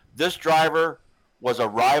 This driver was a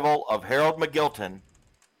rival of Harold McGilton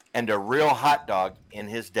and a real hot dog in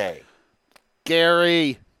his day.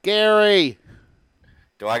 Gary.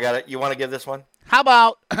 Do I got it? You want to give this one? How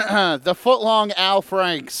about the footlong Al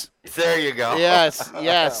Franks? There you go. Yes.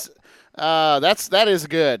 That is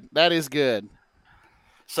good. That is good.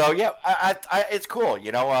 So yeah, I it's cool.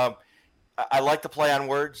 I like to play on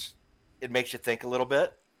words. It makes you think a little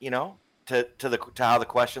bit. to how the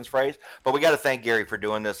question's phrased. But we got to thank Gary for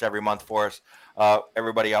doing this every month for us.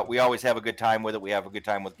 Everybody out, we always have a good time with it. We have a good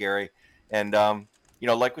time with Gary, and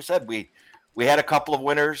like we said, we had a couple of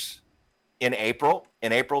winners in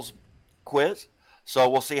April's quiz. So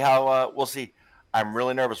we'll see how we'll see. I'm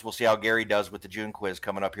really nervous. We'll see how Gary does with the June quiz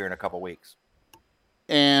coming up here in a couple weeks.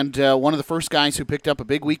 And one of the first guys who picked up a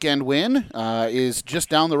big weekend win is just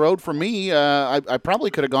down the road from me. I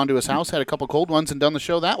probably could have gone to his house, had a couple cold ones, and done the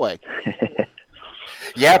show that way.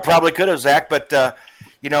 Yeah, probably could have, Zach. But,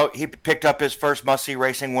 he picked up his first must-see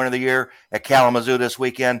racing win of the year at Kalamazoo this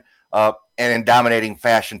weekend, and in dominating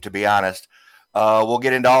fashion, to be honest. We'll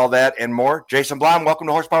get into all that and more. Jason Blom, welcome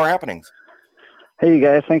to Horsepower Happenings. Hey, you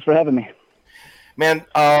guys. Thanks for having me. Man,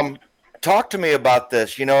 talk to me about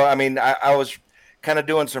this. I was kind of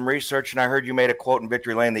doing some research, and I heard you made a quote in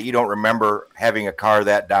Victory Lane that you don't remember having a car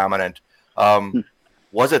that dominant.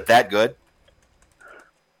 Was it that good?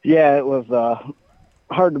 Yeah, it was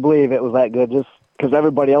hard to believe it was that good, just because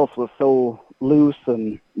everybody else was so loose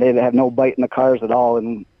and they had no bite in the cars at all,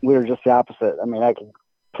 and we were just the opposite. I mean, I could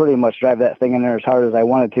pretty much drive that thing in there as hard as I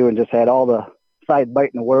wanted to and just had all the side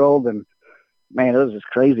bite in the world, and, man, it was just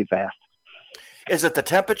crazy fast. Is it the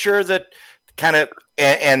temperature that kind of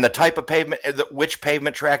and the type of pavement, which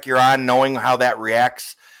pavement track you're on, knowing how that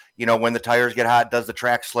reacts? When the tires get hot, does the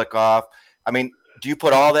track slick off? I mean, do you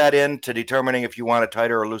put all that into determining if you want a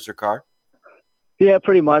tighter or looser car? Yeah,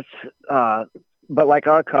 pretty much. But like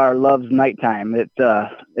our car loves nighttime.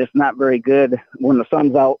 It's not very good when the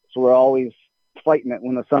sun's out, so we're always fighting it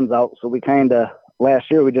when the sun's out. So we last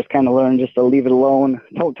year we just learned just to leave it alone,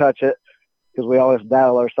 don't touch it, because we always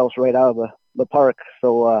dial ourselves right out of the park.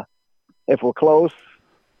 So if we're close,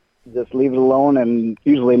 just leave it alone, and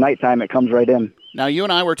usually nighttime it comes right in. Now, you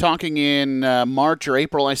and I were talking in March or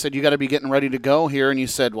April. I said, you got to be getting ready to go here, and you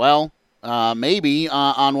said, well, maybe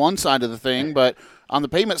on one side of the thing, but on the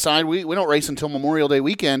pavement side, we don't race until Memorial Day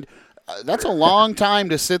weekend. That's a long time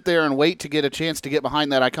to sit there and wait to get a chance to get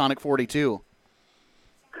behind that iconic 42.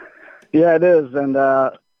 Yeah, it is, and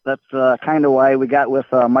that's kind of why we got with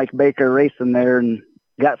Mike Baker Racing there, and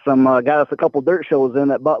got us a couple dirt shows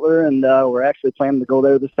in at Butler, and we're actually planning to go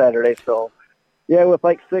there this Saturday. So, yeah, with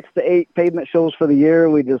like 6 to 8 pavement shows for the year,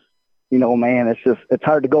 we just, man, it's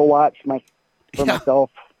hard to go watch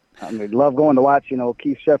myself. I mean, love going to watch,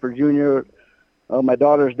 Keith Shepard Jr. My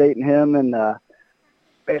daughter's dating him, and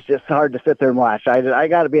it's just hard to sit there and watch. I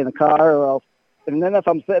got to be in the car, or else, and then if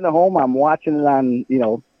I'm sitting at home, I'm watching it on,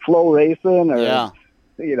 Flow Racing, or. Yeah.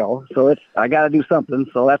 So I got to do something.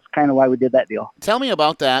 So that's kind of why we did that deal. Tell me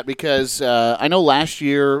about that, because I know last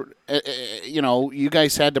year, you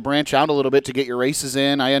guys had to branch out a little bit to get your races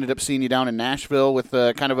in. I ended up seeing you down in Nashville with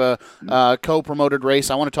kind of a co-promoted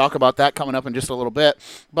race. I want to talk about that coming up in just a little bit.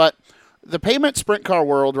 But the pavement sprint car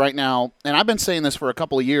world right now, and I've been saying this for a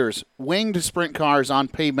couple of years, winged sprint cars on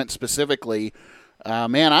pavement specifically,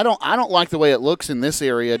 man, I don't like the way it looks in this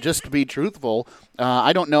area, just to be truthful.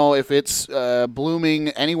 I don't know if it's blooming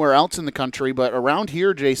anywhere else in the country, but around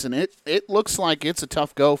here, Jason, it looks like it's a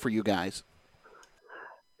tough go for you guys.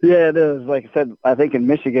 Yeah, it is. Like I said, I think in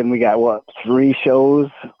Michigan we got, 3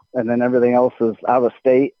 shows, and then everything else is out of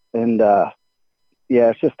state. And,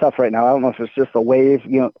 yeah, it's just tough right now. I don't know if it's just a wave.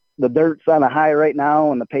 The dirt's on a high right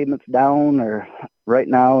now and the pavement's down or right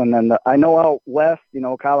now. And then I know out west,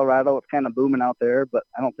 Colorado, it's kind of booming out there, but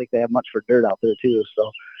I don't think they have much for dirt out there too.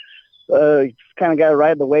 So you just kind of got to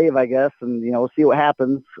ride the wave, I guess, and, see what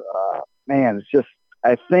happens. Man, it's just,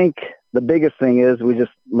 I think the biggest thing is we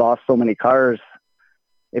just lost so many cars.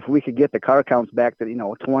 If we could get the car counts back to,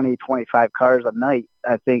 20, 25 cars a night,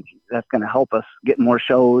 I think that's going to help us get more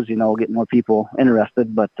shows, get more people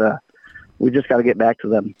interested. But we just got to get back to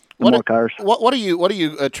them. More cars. What do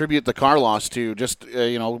you attribute the car loss to? Just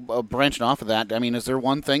branching off of that. I mean, is there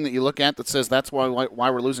one thing that you look at that says that's why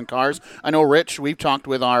we're losing cars? I know, Rich, we've talked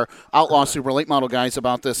with our Outlaw Super Late Model guys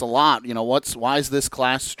about this a lot. Why is this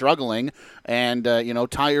class struggling? And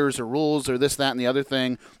tires or rules or this, that, and the other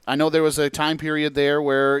thing. I know there was a time period there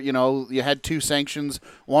where you had 2 sanctions,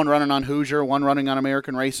 one running on Hoosier, one running on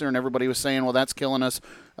American Racer, and everybody was saying, well, that's killing us.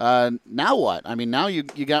 Now what? I mean, now you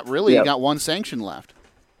got 1 sanction left.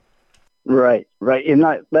 Right. And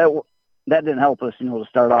that didn't help us, to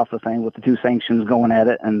start off the thing with the 2 sanctions going at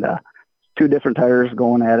it and 2 different tires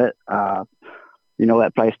going at it. That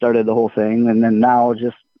probably started the whole thing. And then now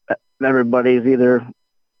just everybody's either,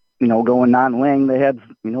 going non-wing. They had,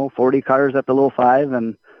 40 cars at the Little 5,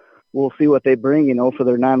 and we'll see what they bring, for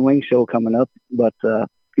their non-wing show coming up. But,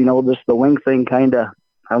 just the wing thing kind of,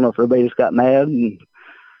 I don't know if everybody just got mad and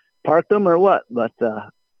parked them or what, but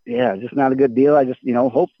yeah, just not a good deal. I just,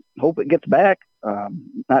 hope it gets back.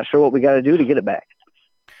 not sure what we got to do to get it back.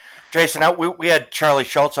 Jason, we had Charlie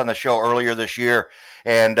Schultz on the show earlier this year,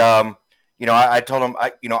 and I told him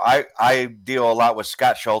I deal a lot with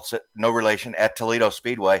Scott Schultz, no relation, at Toledo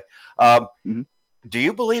Speedway. Do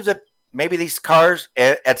you believe that maybe these cars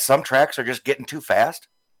at some tracks are just getting too fast?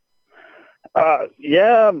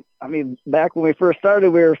 Yeah. I mean, back when we first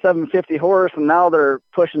started, we were 750 horse, and now they're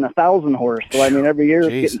pushing 1,000 horse. So I mean, every year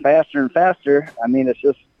it's getting faster and faster. I mean, it's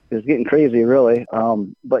getting crazy, really.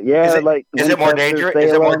 But yeah, is it more dangerous?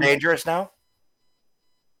 Is it more dangerous now?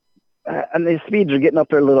 And the speeds are getting up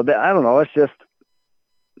there a little bit. I don't know. It's just,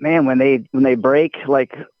 man, when they break,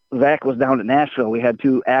 like Zach was down at Nashville, we had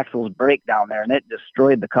 2 axles break down there, and it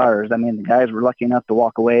destroyed the cars. I mean, the guys were lucky enough to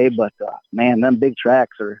walk away, but man, them big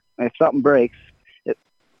tracks if something breaks,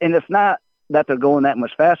 and it's not that they're going that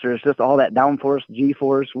much faster. It's just all that downforce,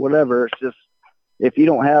 G-force, whatever. It's just, if you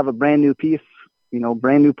don't have a brand new piece,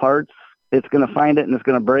 brand new parts, it's going to find it and it's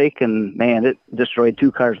going to break. And man, it destroyed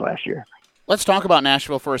 2 cars last year. Let's talk about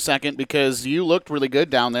Nashville for a second, because you looked really good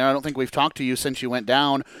down there. I don't think we've talked to you since you went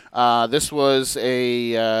down. This was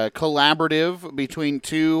a collaborative between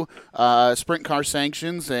 2 sprint car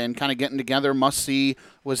sanctions and kind of getting together. Must-See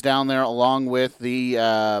was down there along with the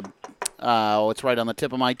it's right on the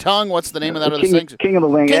tip of my tongue. What's the name of that other sanction? King of the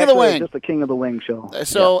Wing. King of the Wing. Just the King of the Wing show.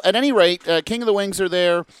 So at any rate, King of the Wings are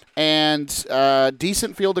there, and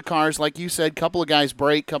decent field of cars. Like you said, couple of guys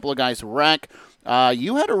break, couple of guys wreck.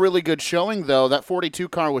 You had a really good showing, though. That 42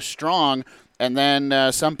 car was strong, and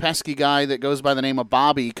then some pesky guy that goes by the name of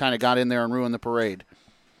Bobby kind of got in there and ruined the parade.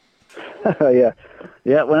 Yeah.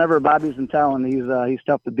 Whenever Bobby's in town, he's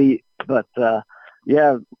tough to beat. But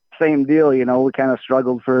yeah, same deal. We kind of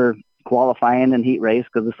struggled for qualifying and heat race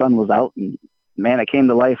because the sun was out, and man, it came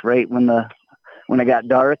to life right when it got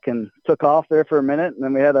dark and took off there for a minute, and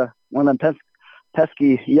then we had one of them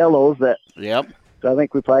pesky yellows that. Yep. So I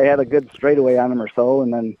think we probably had a good straightaway on them or so,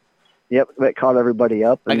 and then, that caught everybody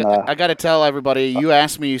up. And, I got to tell everybody, you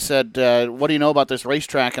asked me, you said, what do you know about this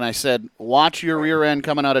racetrack? And I said, watch your rear end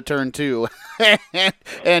coming out of turn 2.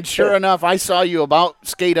 And sure enough, I saw you about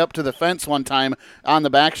skate up to the fence one time on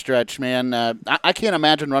the backstretch, man. I can't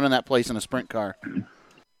imagine running that place in a sprint car.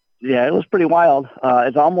 Yeah, it was pretty wild.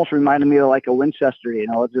 It almost reminded me of like a Winchester,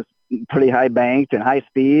 it's just pretty high banked and high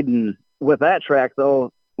speed. And with that track,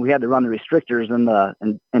 though, we had to run the restrictors and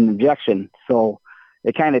the injection. So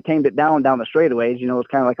it kind of tamed it down the straightaways. It's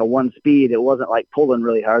kind of like a 1 speed. It wasn't like pulling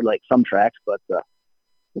really hard like some tracks, but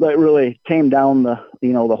it really tamed down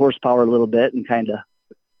the horsepower a little bit and kind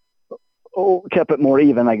of kept it more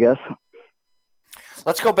even, I guess.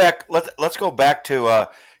 Let's go back. Let's go back to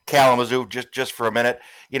Kalamazoo just for a minute.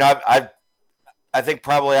 I think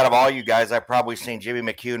probably out of all you guys, I've probably seen Jimmy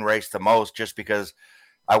McCune race the most, just because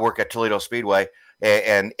I work at Toledo Speedway.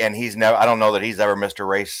 And he's never, I don't know that he's ever missed a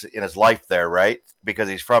race in his life there, right? Because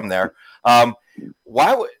he's from there.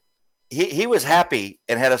 Why would he was happy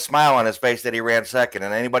and had a smile on his face that he ran second.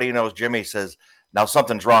 And anybody who knows Jimmy says, now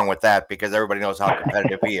something's wrong with that, because everybody knows how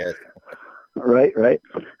competitive he is. Right.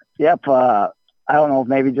 Yep. I don't know if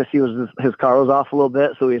maybe just his car was off a little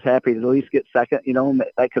bit, so he was happy to at least get second.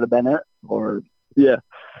 That could have been it. Or yeah.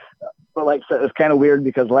 But like I said, it's kind of weird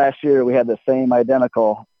because last year we had the same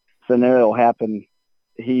identical scenario happen.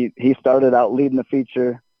 He started out leading the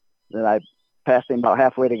feature, then I passed him about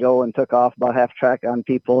halfway to go and took off about half track on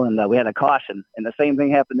people, and we had a caution, and the same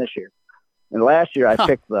thing happened this year. And last year I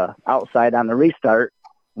picked the outside on the restart.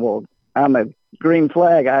 Well, on the green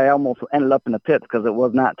flag, I almost ended up in the pits because it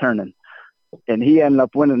was not turning, and he ended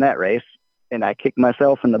up winning that race, and I kicked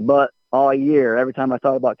myself in the butt all year. Every time I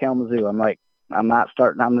thought about Kalamazoo, I'm like, I'm not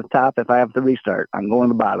starting on the top. If I have to restart, I'm going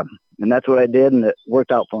to the bottom. And that's what I did, and it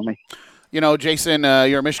worked out for me. Jason,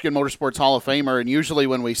 you're a Michigan Motorsports Hall of Famer, and usually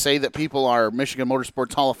when we say that people are Michigan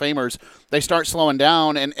Motorsports Hall of Famers, they start slowing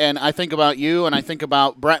down, and I think about you, and I think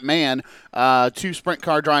about Brett Mann, 2 sprint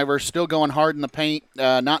car drivers still going hard in the paint,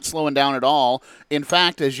 not slowing down at all. In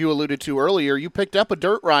fact, as you alluded to earlier, you picked up a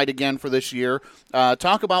dirt ride again for this year.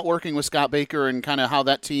 Talk about working with Scott Baker and kind of how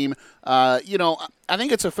that team, I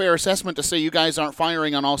think it's a fair assessment to say you guys aren't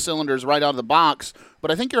firing on all cylinders right out of the box,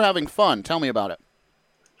 but I think you're having fun. Tell me about it.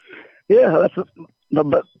 Yeah, that's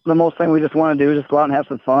the most thing we just want to do is just go out and have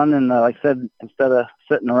some fun. And like I said, instead of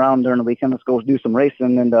sitting around during the weekend, let's go do some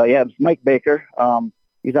racing. And it's Mike Baker.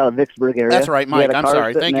 He's out of Vicksburg area. That's right, Mike. I'm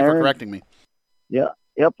sorry. Thank you for correcting me. Yeah.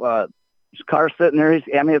 Yep. His car's sitting there.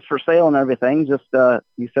 It's for sale and everything. Just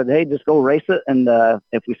he said, hey, just go race it. And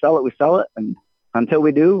if we sell it, we sell it. And until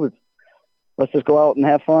we do, let's just go out and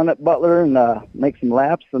have fun at Butler and make some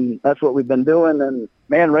laps. And that's what we've been doing. And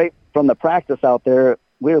man, right from the practice out there,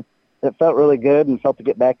 it felt really good and felt to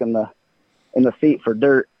get back in the in the seat for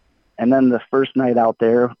dirt. And then the first night out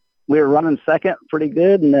there, we were running second pretty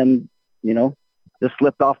good, and then, just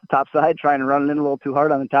slipped off the top side, trying to run it in a little too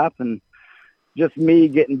hard on the top, and just me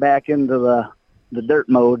getting back into the dirt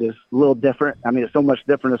mode is a little different. I mean, it's so much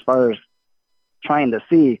different as far as trying to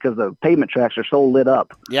see, because the pavement tracks are so lit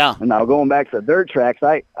up. Yeah. And now going back to the dirt tracks,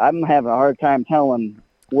 I'm having a hard time telling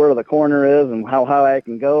where the corner is and how high I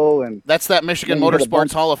can go. And that's that Michigan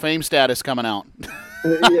Motorsports Hall of Fame status coming out.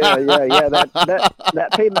 yeah. That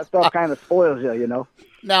pavement stuff kind of spoils you,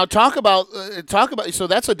 Now talk about so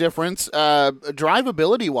that's a difference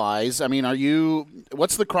drivability wise. I mean,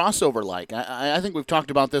 what's the crossover like? I think we've talked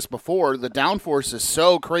about this before. The downforce is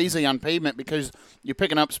so crazy on pavement because you're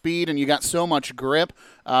picking up speed and you got so much grip.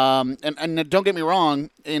 And don't get me wrong,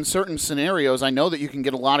 in certain scenarios, I know that you can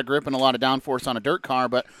get a lot of grip and a lot of downforce on a dirt car,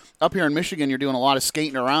 but up here in Michigan, you're doing a lot of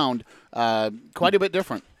skating around, quite a bit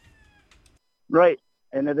different. Right,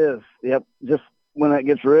 and it is. Yep, just when it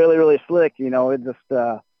gets really, really slick, it just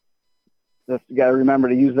you got to remember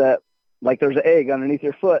to use that like there's an egg underneath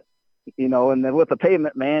your foot, and then with the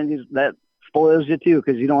pavement, man, that spoils you too,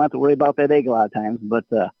 because you don't have to worry about that egg a lot of times. But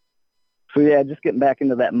so yeah, just getting back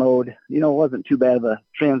into that mode, it wasn't too bad of a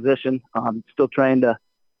transition. Still trying to,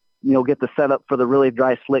 get the setup for the really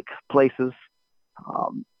dry, slick places.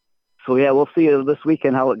 So yeah, we'll see this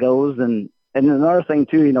weekend how it goes. And another thing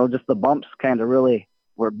too, just the bumps kind of really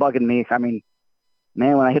were bugging me. I mean,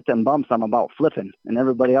 man, when I hit them bumps, I'm about flipping, and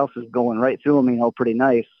everybody else is going right through them, pretty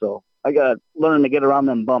nice. So I got to learn to get around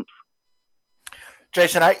them bumps.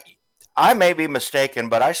 Jason, I may be mistaken,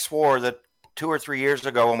 but I swore that 2 or 3 years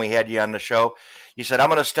ago when we had you on the show, you said, I'm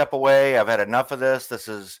going to step away. I've had enough of this. This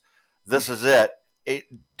is it.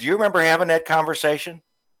 Do you remember having that conversation?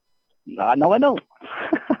 No, I don't.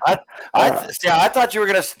 I thought you were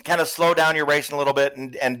going to kind of slow down your racing a little bit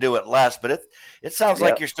and do it less, but it sounds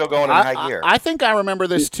like you're still going in high gear. I think I remember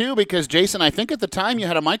this too, because Jason, I think at the time you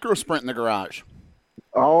had a micro sprint in the garage.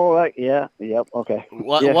 Oh, right. Yeah. Yep. Okay.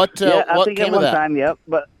 What I think came at of one that? time, yep.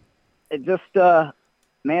 But it just,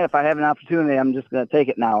 man, if I have an opportunity, I'm just going to take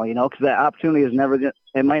it now, because that opportunity is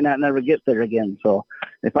it might not never get there again. So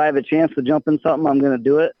if I have a chance to jump in something, I'm going to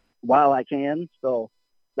do it while I can. So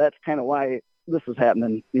that's kind of why this is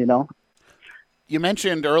happening, You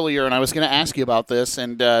mentioned earlier, and I was going to ask you about this,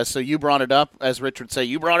 and so you brought it up, as Rich would say.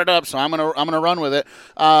 You brought it up, so I'm gonna run with it.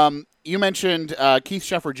 You mentioned Keith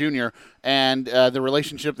Sheffer Jr. and the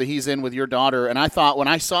relationship that he's in with your daughter, and I thought when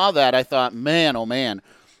I saw that, I thought, man, oh man,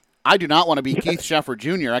 I do not want to be Keith Sheffer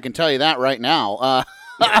Jr. I can tell you that right now.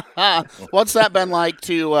 What's that been like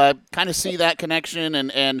to kind of see that connection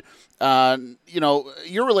and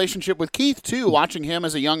your relationship with Keith too, watching him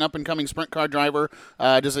as a young up-and-coming sprint car driver?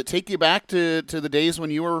 Does it take you back to the days when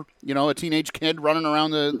you were, a teenage kid running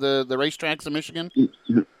around the racetracks of Michigan?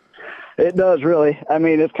 It does, really. I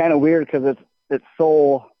mean, it's kind of weird because it's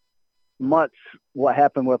so much what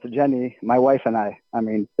happened with Jenny, my wife, and I. I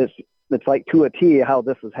mean, it's like to a T how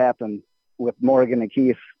this has happened with Morgan and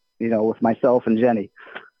Keith, with myself and Jenny.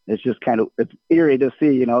 It's just it's eerie to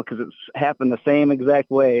see, because it's happened the same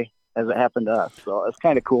exact way as it happened to us. So it's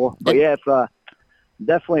kind of cool. But yeah, it's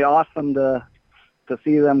definitely awesome to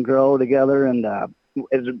see them grow together, and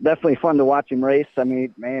it's definitely fun to watch him race. I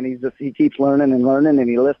mean, man, he keeps learning, and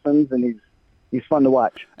he listens, and he's fun to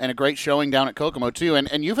watch. And a great showing down at Kokomo too.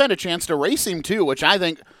 And you've had a chance to race him too, which I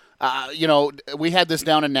think we had this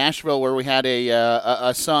down in Nashville where we had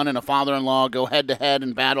a son and a father-in-law go head-to-head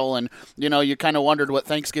and battle, and, you kind of wondered what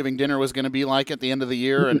Thanksgiving dinner was going to be like at the end of the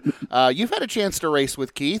year. And you've had a chance to race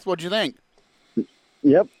with Keith. What'd you think?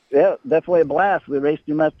 Yep. Yeah, definitely a blast. We raced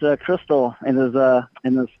him at Crystal in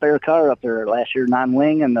his spare car up there last year,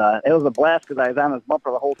 non-wing, and it was a blast because I was on his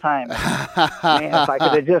bumper the whole time. Man, if I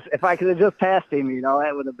could have just passed him,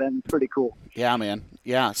 that would have been pretty cool. Yeah, man.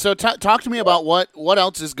 Yeah. So talk to me about what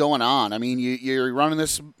else is going on. I mean, you're running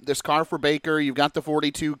this car for Baker. You've got the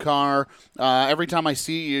 42 car. Every time I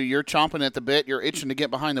see you, you're chomping at the bit. You're itching to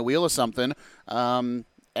get behind the wheel of something.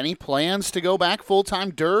 Any plans to go back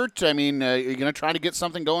full-time dirt? I mean, are you going to try to get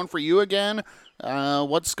something going for you again?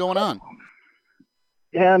 What's going on?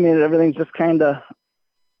 Yeah, I mean, everything's just kind of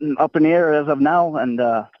up in the air as of now, and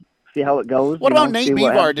see how it goes. What about Nate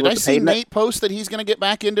Bevar? Did I see Nate post that he's going to get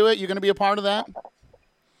back into it? You're going to be a part of that?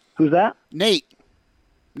 Who's that?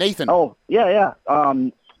 Nathan. Oh, yeah.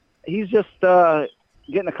 He's just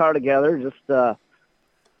getting a car together, just going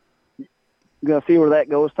to see where that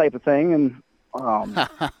goes type of thing, and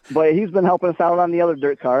but he's been helping us out on the other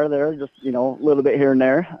dirt car there, just, a little bit here and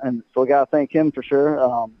there. And so we got to thank him for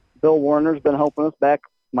sure. Bill Warner's been helping us back,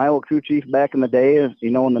 my old crew chief back in the day, in the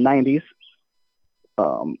 90s.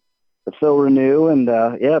 Phil Renew, and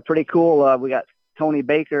yeah, pretty cool. We got Tony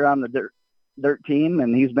Baker on the dirt team,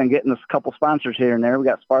 and he's been getting us a couple sponsors here and there. We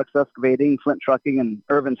got Sparks Excavating, Flint Trucking, and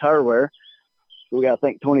Irvin's Hardware. So we got to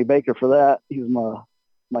thank Tony Baker for that. He's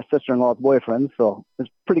my sister-in-law's boyfriend, so it's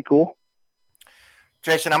pretty cool.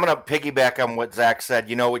 Jason, I'm going to piggyback on what Zach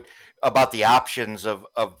said, about the options of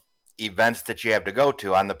events that you have to go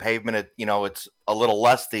to on the pavement. It's a little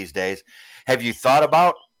less these days. Have you thought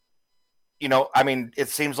about, it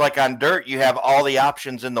seems like on dirt, you have all the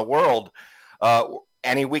options in the world.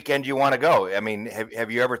 Any weekend you want to go.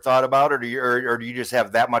 Have you ever thought about it, or do you just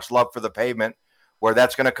have that much love for the pavement where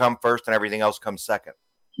that's going to come first and everything else comes second?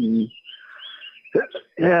 Mm-hmm.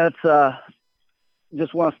 Yeah, it's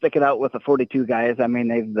just want to stick it out with the 42 guys.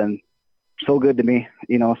 They've been so good to me,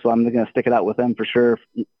 so I'm going to stick it out with them for sure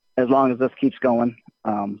as long as this keeps going.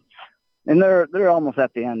 And they're almost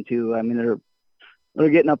at the end too. They're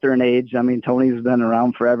getting up there in age. Tony's been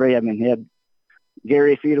around forever. He had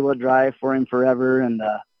Gary Fedewa drive for him forever, and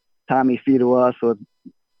Tommy Fedewa, so it's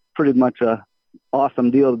pretty much a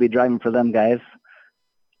awesome deal to be driving for them guys.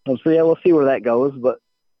 So yeah, we'll see where that goes, but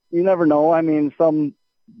you never know. Some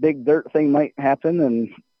big dirt thing might happen, and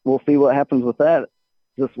we'll see what happens with that.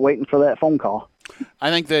 Just waiting for that phone call. I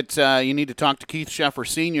think that you need to talk to Keith Sheffer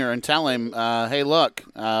Sr. and tell him, hey, look,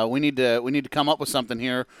 we need to come up with something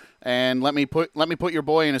here, and let me put your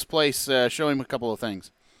boy in his place. Show him a couple of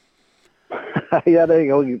things. Yeah, there you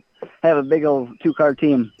go. You have a big old 2-car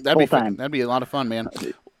team. That'd be fun. That'd be a lot of fun, man.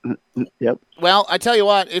 Yep. Well, I tell you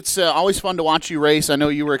what, it's always fun to watch you race. I know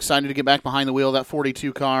you were excited to get back behind the wheel of that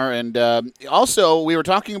 42 car, and also we were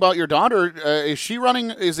talking about your daughter. Is she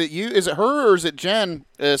running? Is it you? Is it her, or is it Jen?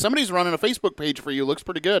 Somebody's running a Facebook page for you. Looks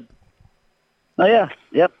pretty good. Oh yeah,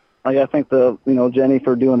 yep. I gotta thank Jenny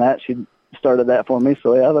for doing that. She started that for me,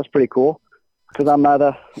 so yeah, that's pretty cool. Because I'm not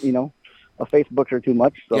a Facebooker too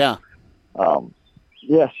much. So, yeah.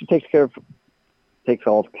 Yeah, she takes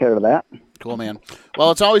all care of that. Cool, man. Well,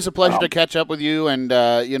 it's always a pleasure to catch up with you, and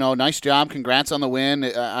nice job. Congrats on the win.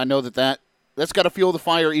 I know that's got to fuel the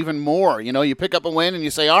fire even more. You pick up a win and you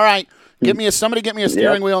say, "All right, somebody get me a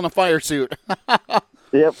steering wheel and a fire suit."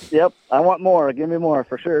 Yep. I want more. Give me more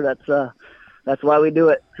for sure. That's why we do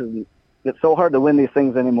it. 'Cause it's so hard to win these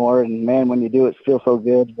things anymore, and man, when you do it feels so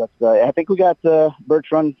good. But I think we got Birch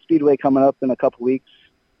Run Speedway coming up in a couple weeks.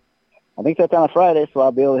 I think that's on a Friday, so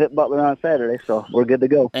I'll be able to hit Butler on Saturday, so we're good to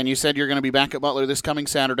go. And you said you're going to be back at Butler this coming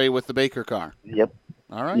Saturday with the Baker car. Yep.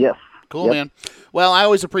 All right. Yes. Cool, man. Well, I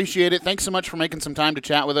always appreciate it. Thanks so much for making some time to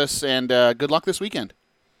chat with us, and good luck this weekend.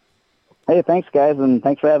 Hey, thanks, guys, and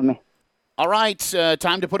thanks for having me. All right,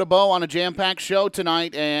 time to put a bow on a jam-packed show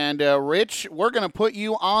tonight. And, Rich, we're going to put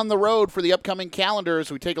you on the road for the upcoming calendar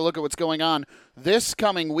as we take a look at what's going on this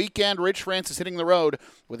coming weekend. Rich France is hitting the road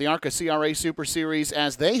with the ARCA CRA Super Series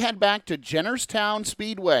as they head back to Jennerstown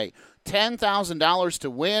Speedway. $10,000 to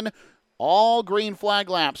win. All green flag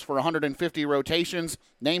laps for 150 rotations.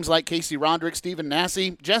 Names like Casey Roderick, Stephen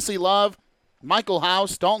Nasse, Jesse Love, Michael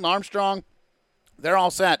House, Dalton Armstrong. They're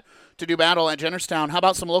all set to do battle at Jennerstown. How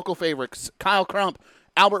about some local favorites? Kyle Crump,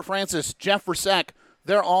 Albert Francis, Jeff Versek.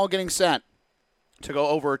 They're all getting set to go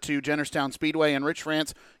over to Jennerstown Speedway. And Rich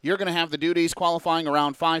France, you're going to have the duties qualifying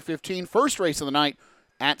around 5:15. First race of the night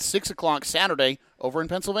at 6 o'clock Saturday over in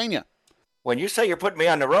Pennsylvania. When you say you're putting me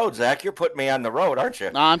on the road, Zach, you're putting me on the road, aren't you?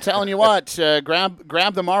 I'm telling you what,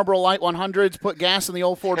 grab the Marlboro Light 100s, put gas in the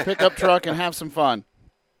old Ford pickup truck, and have some fun.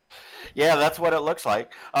 Yeah, that's what it looks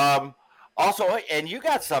like. Also, and you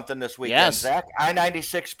got something this weekend, yes. Zach.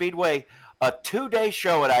 I-96 Speedway, a 2-day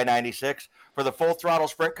show at I-96 for the full throttle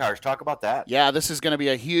sprint cars. Talk about that. Yeah, this is going to be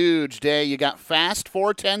a huge day. You got fast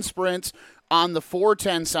 410 sprints on the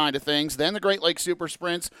 410 side of things. Then the Great Lakes Super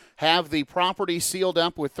Sprints have the property sealed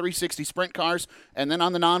up with 360 sprint cars. And then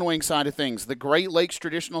on the non-wing side of things, the Great Lakes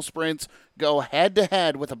Traditional Sprints go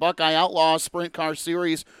head-to-head with the Buckeye Outlaws Sprint Car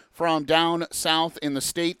Series from down south in the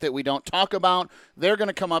state that we don't talk about. They're going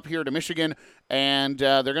to come up here to Michigan, and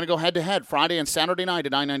they're going to go head-to-head Friday and Saturday night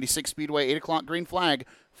at I-96 Speedway, 8 o'clock green flag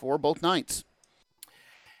for both nights.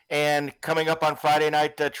 And coming up on Friday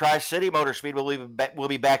night, Tri-City Motor Speed will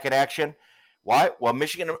be back in action. Why? Well,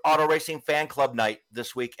 Michigan Auto Racing Fan Club night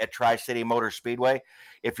this week at Tri-City Motor Speedway.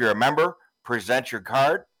 If you're a member, present your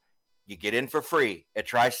card. You get in for free at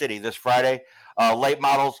Tri-City this Friday. Late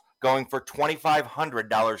models going for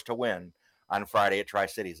 $2,500 to win on Friday at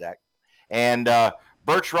Tri-City, Zach. And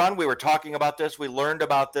Birch Run, we were talking about this. We learned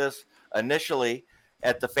about this initially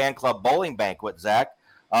at the Fan Club Bowling Banquet, Zach.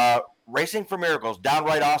 Racing for Miracles,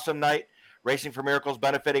 downright awesome night. Racing for Miracles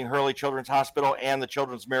benefiting Hurley Children's Hospital and the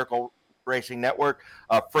Children's Miracle Racing Network.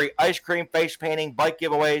 Free ice cream, face painting, bike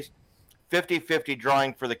giveaways, 50-50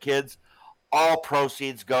 drawing for the kids. All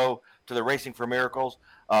proceeds go to the Racing for Miracles.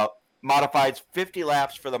 Modifieds, 50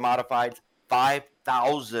 laps for the modifieds,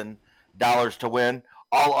 $5,000 to win.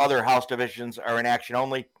 All other house divisions are in action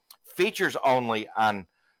only. Features only on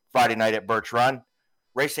Friday night at Birch Run.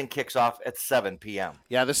 Racing kicks off at 7 p.m.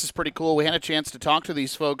 Yeah, this is pretty cool. We had a chance to talk to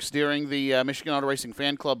these folks during the Michigan Auto Racing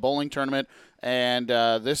Fan Club bowling tournament, and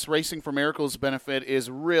this Racing for Miracles benefit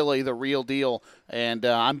is really the real deal. And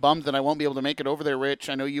I'm bummed that I won't be able to make it over there, Rich.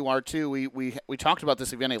 I know you are too. We talked about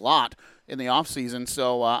this event a lot in the off season,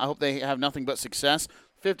 so I hope they have nothing but success.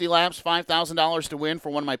 50 laps, $5,000 to win for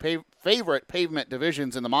one of my favorite pavement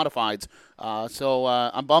divisions in the modifieds. So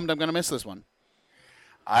I'm bummed I'm going to miss this one.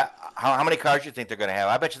 How many cars do you think they're going to have?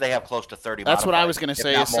 I bet you they have close to 30. That's what I was going to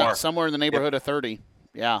say. More. Somewhere in the neighborhood of 30.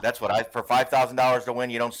 Yeah. That's what for $5,000 to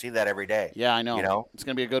win, you don't see that every day. Yeah, I know. You know, it's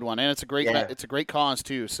going to be a good one, and it's a great cause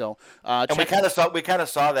too. So, and we kind of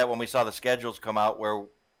saw that when we saw the schedules come out, where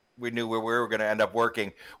we knew where we were going to end up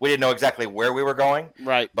working. We didn't know exactly where we were going,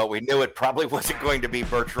 right? But we knew it probably wasn't going to be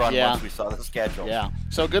Birch Run once we saw the schedule. Yeah.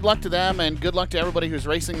 So good luck to them, and good luck to everybody who's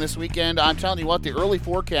racing this weekend. I'm telling you what, the early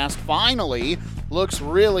forecast finally looks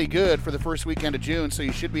really good for the first weekend of June, so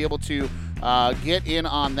you should be able to get in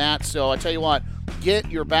on that. So I tell you what,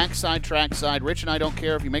 get your backside, trackside. Rich and I don't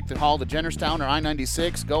care if you make the haul to Jennerstown or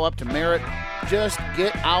I-96, go up to Merritt. Just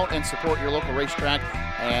get out and support your local racetrack,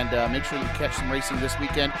 and make sure you catch some racing this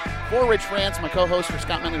weekend. For Rich France, my co-host for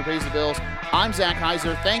Scott Manley who pays the bills, I'm Zach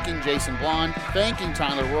Heiser, thanking Jason Blond, thanking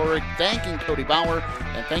Tyler Rohrig, thanking Cody Bauer,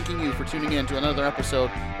 and thanking you for tuning in to another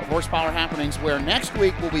episode of Horsepower Happenings, where next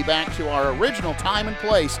week we'll be back to our original time and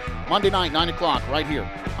place, Monday night, 9 o'clock, right here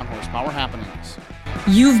on Horsepower Happenings.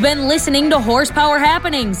 You've been listening to Horsepower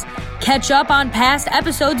Happenings. Catch up on past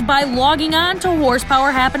episodes by logging on to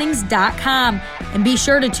horsepowerhappenings.com, and be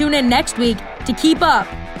sure to tune in next week to keep up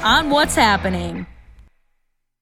on what's happening.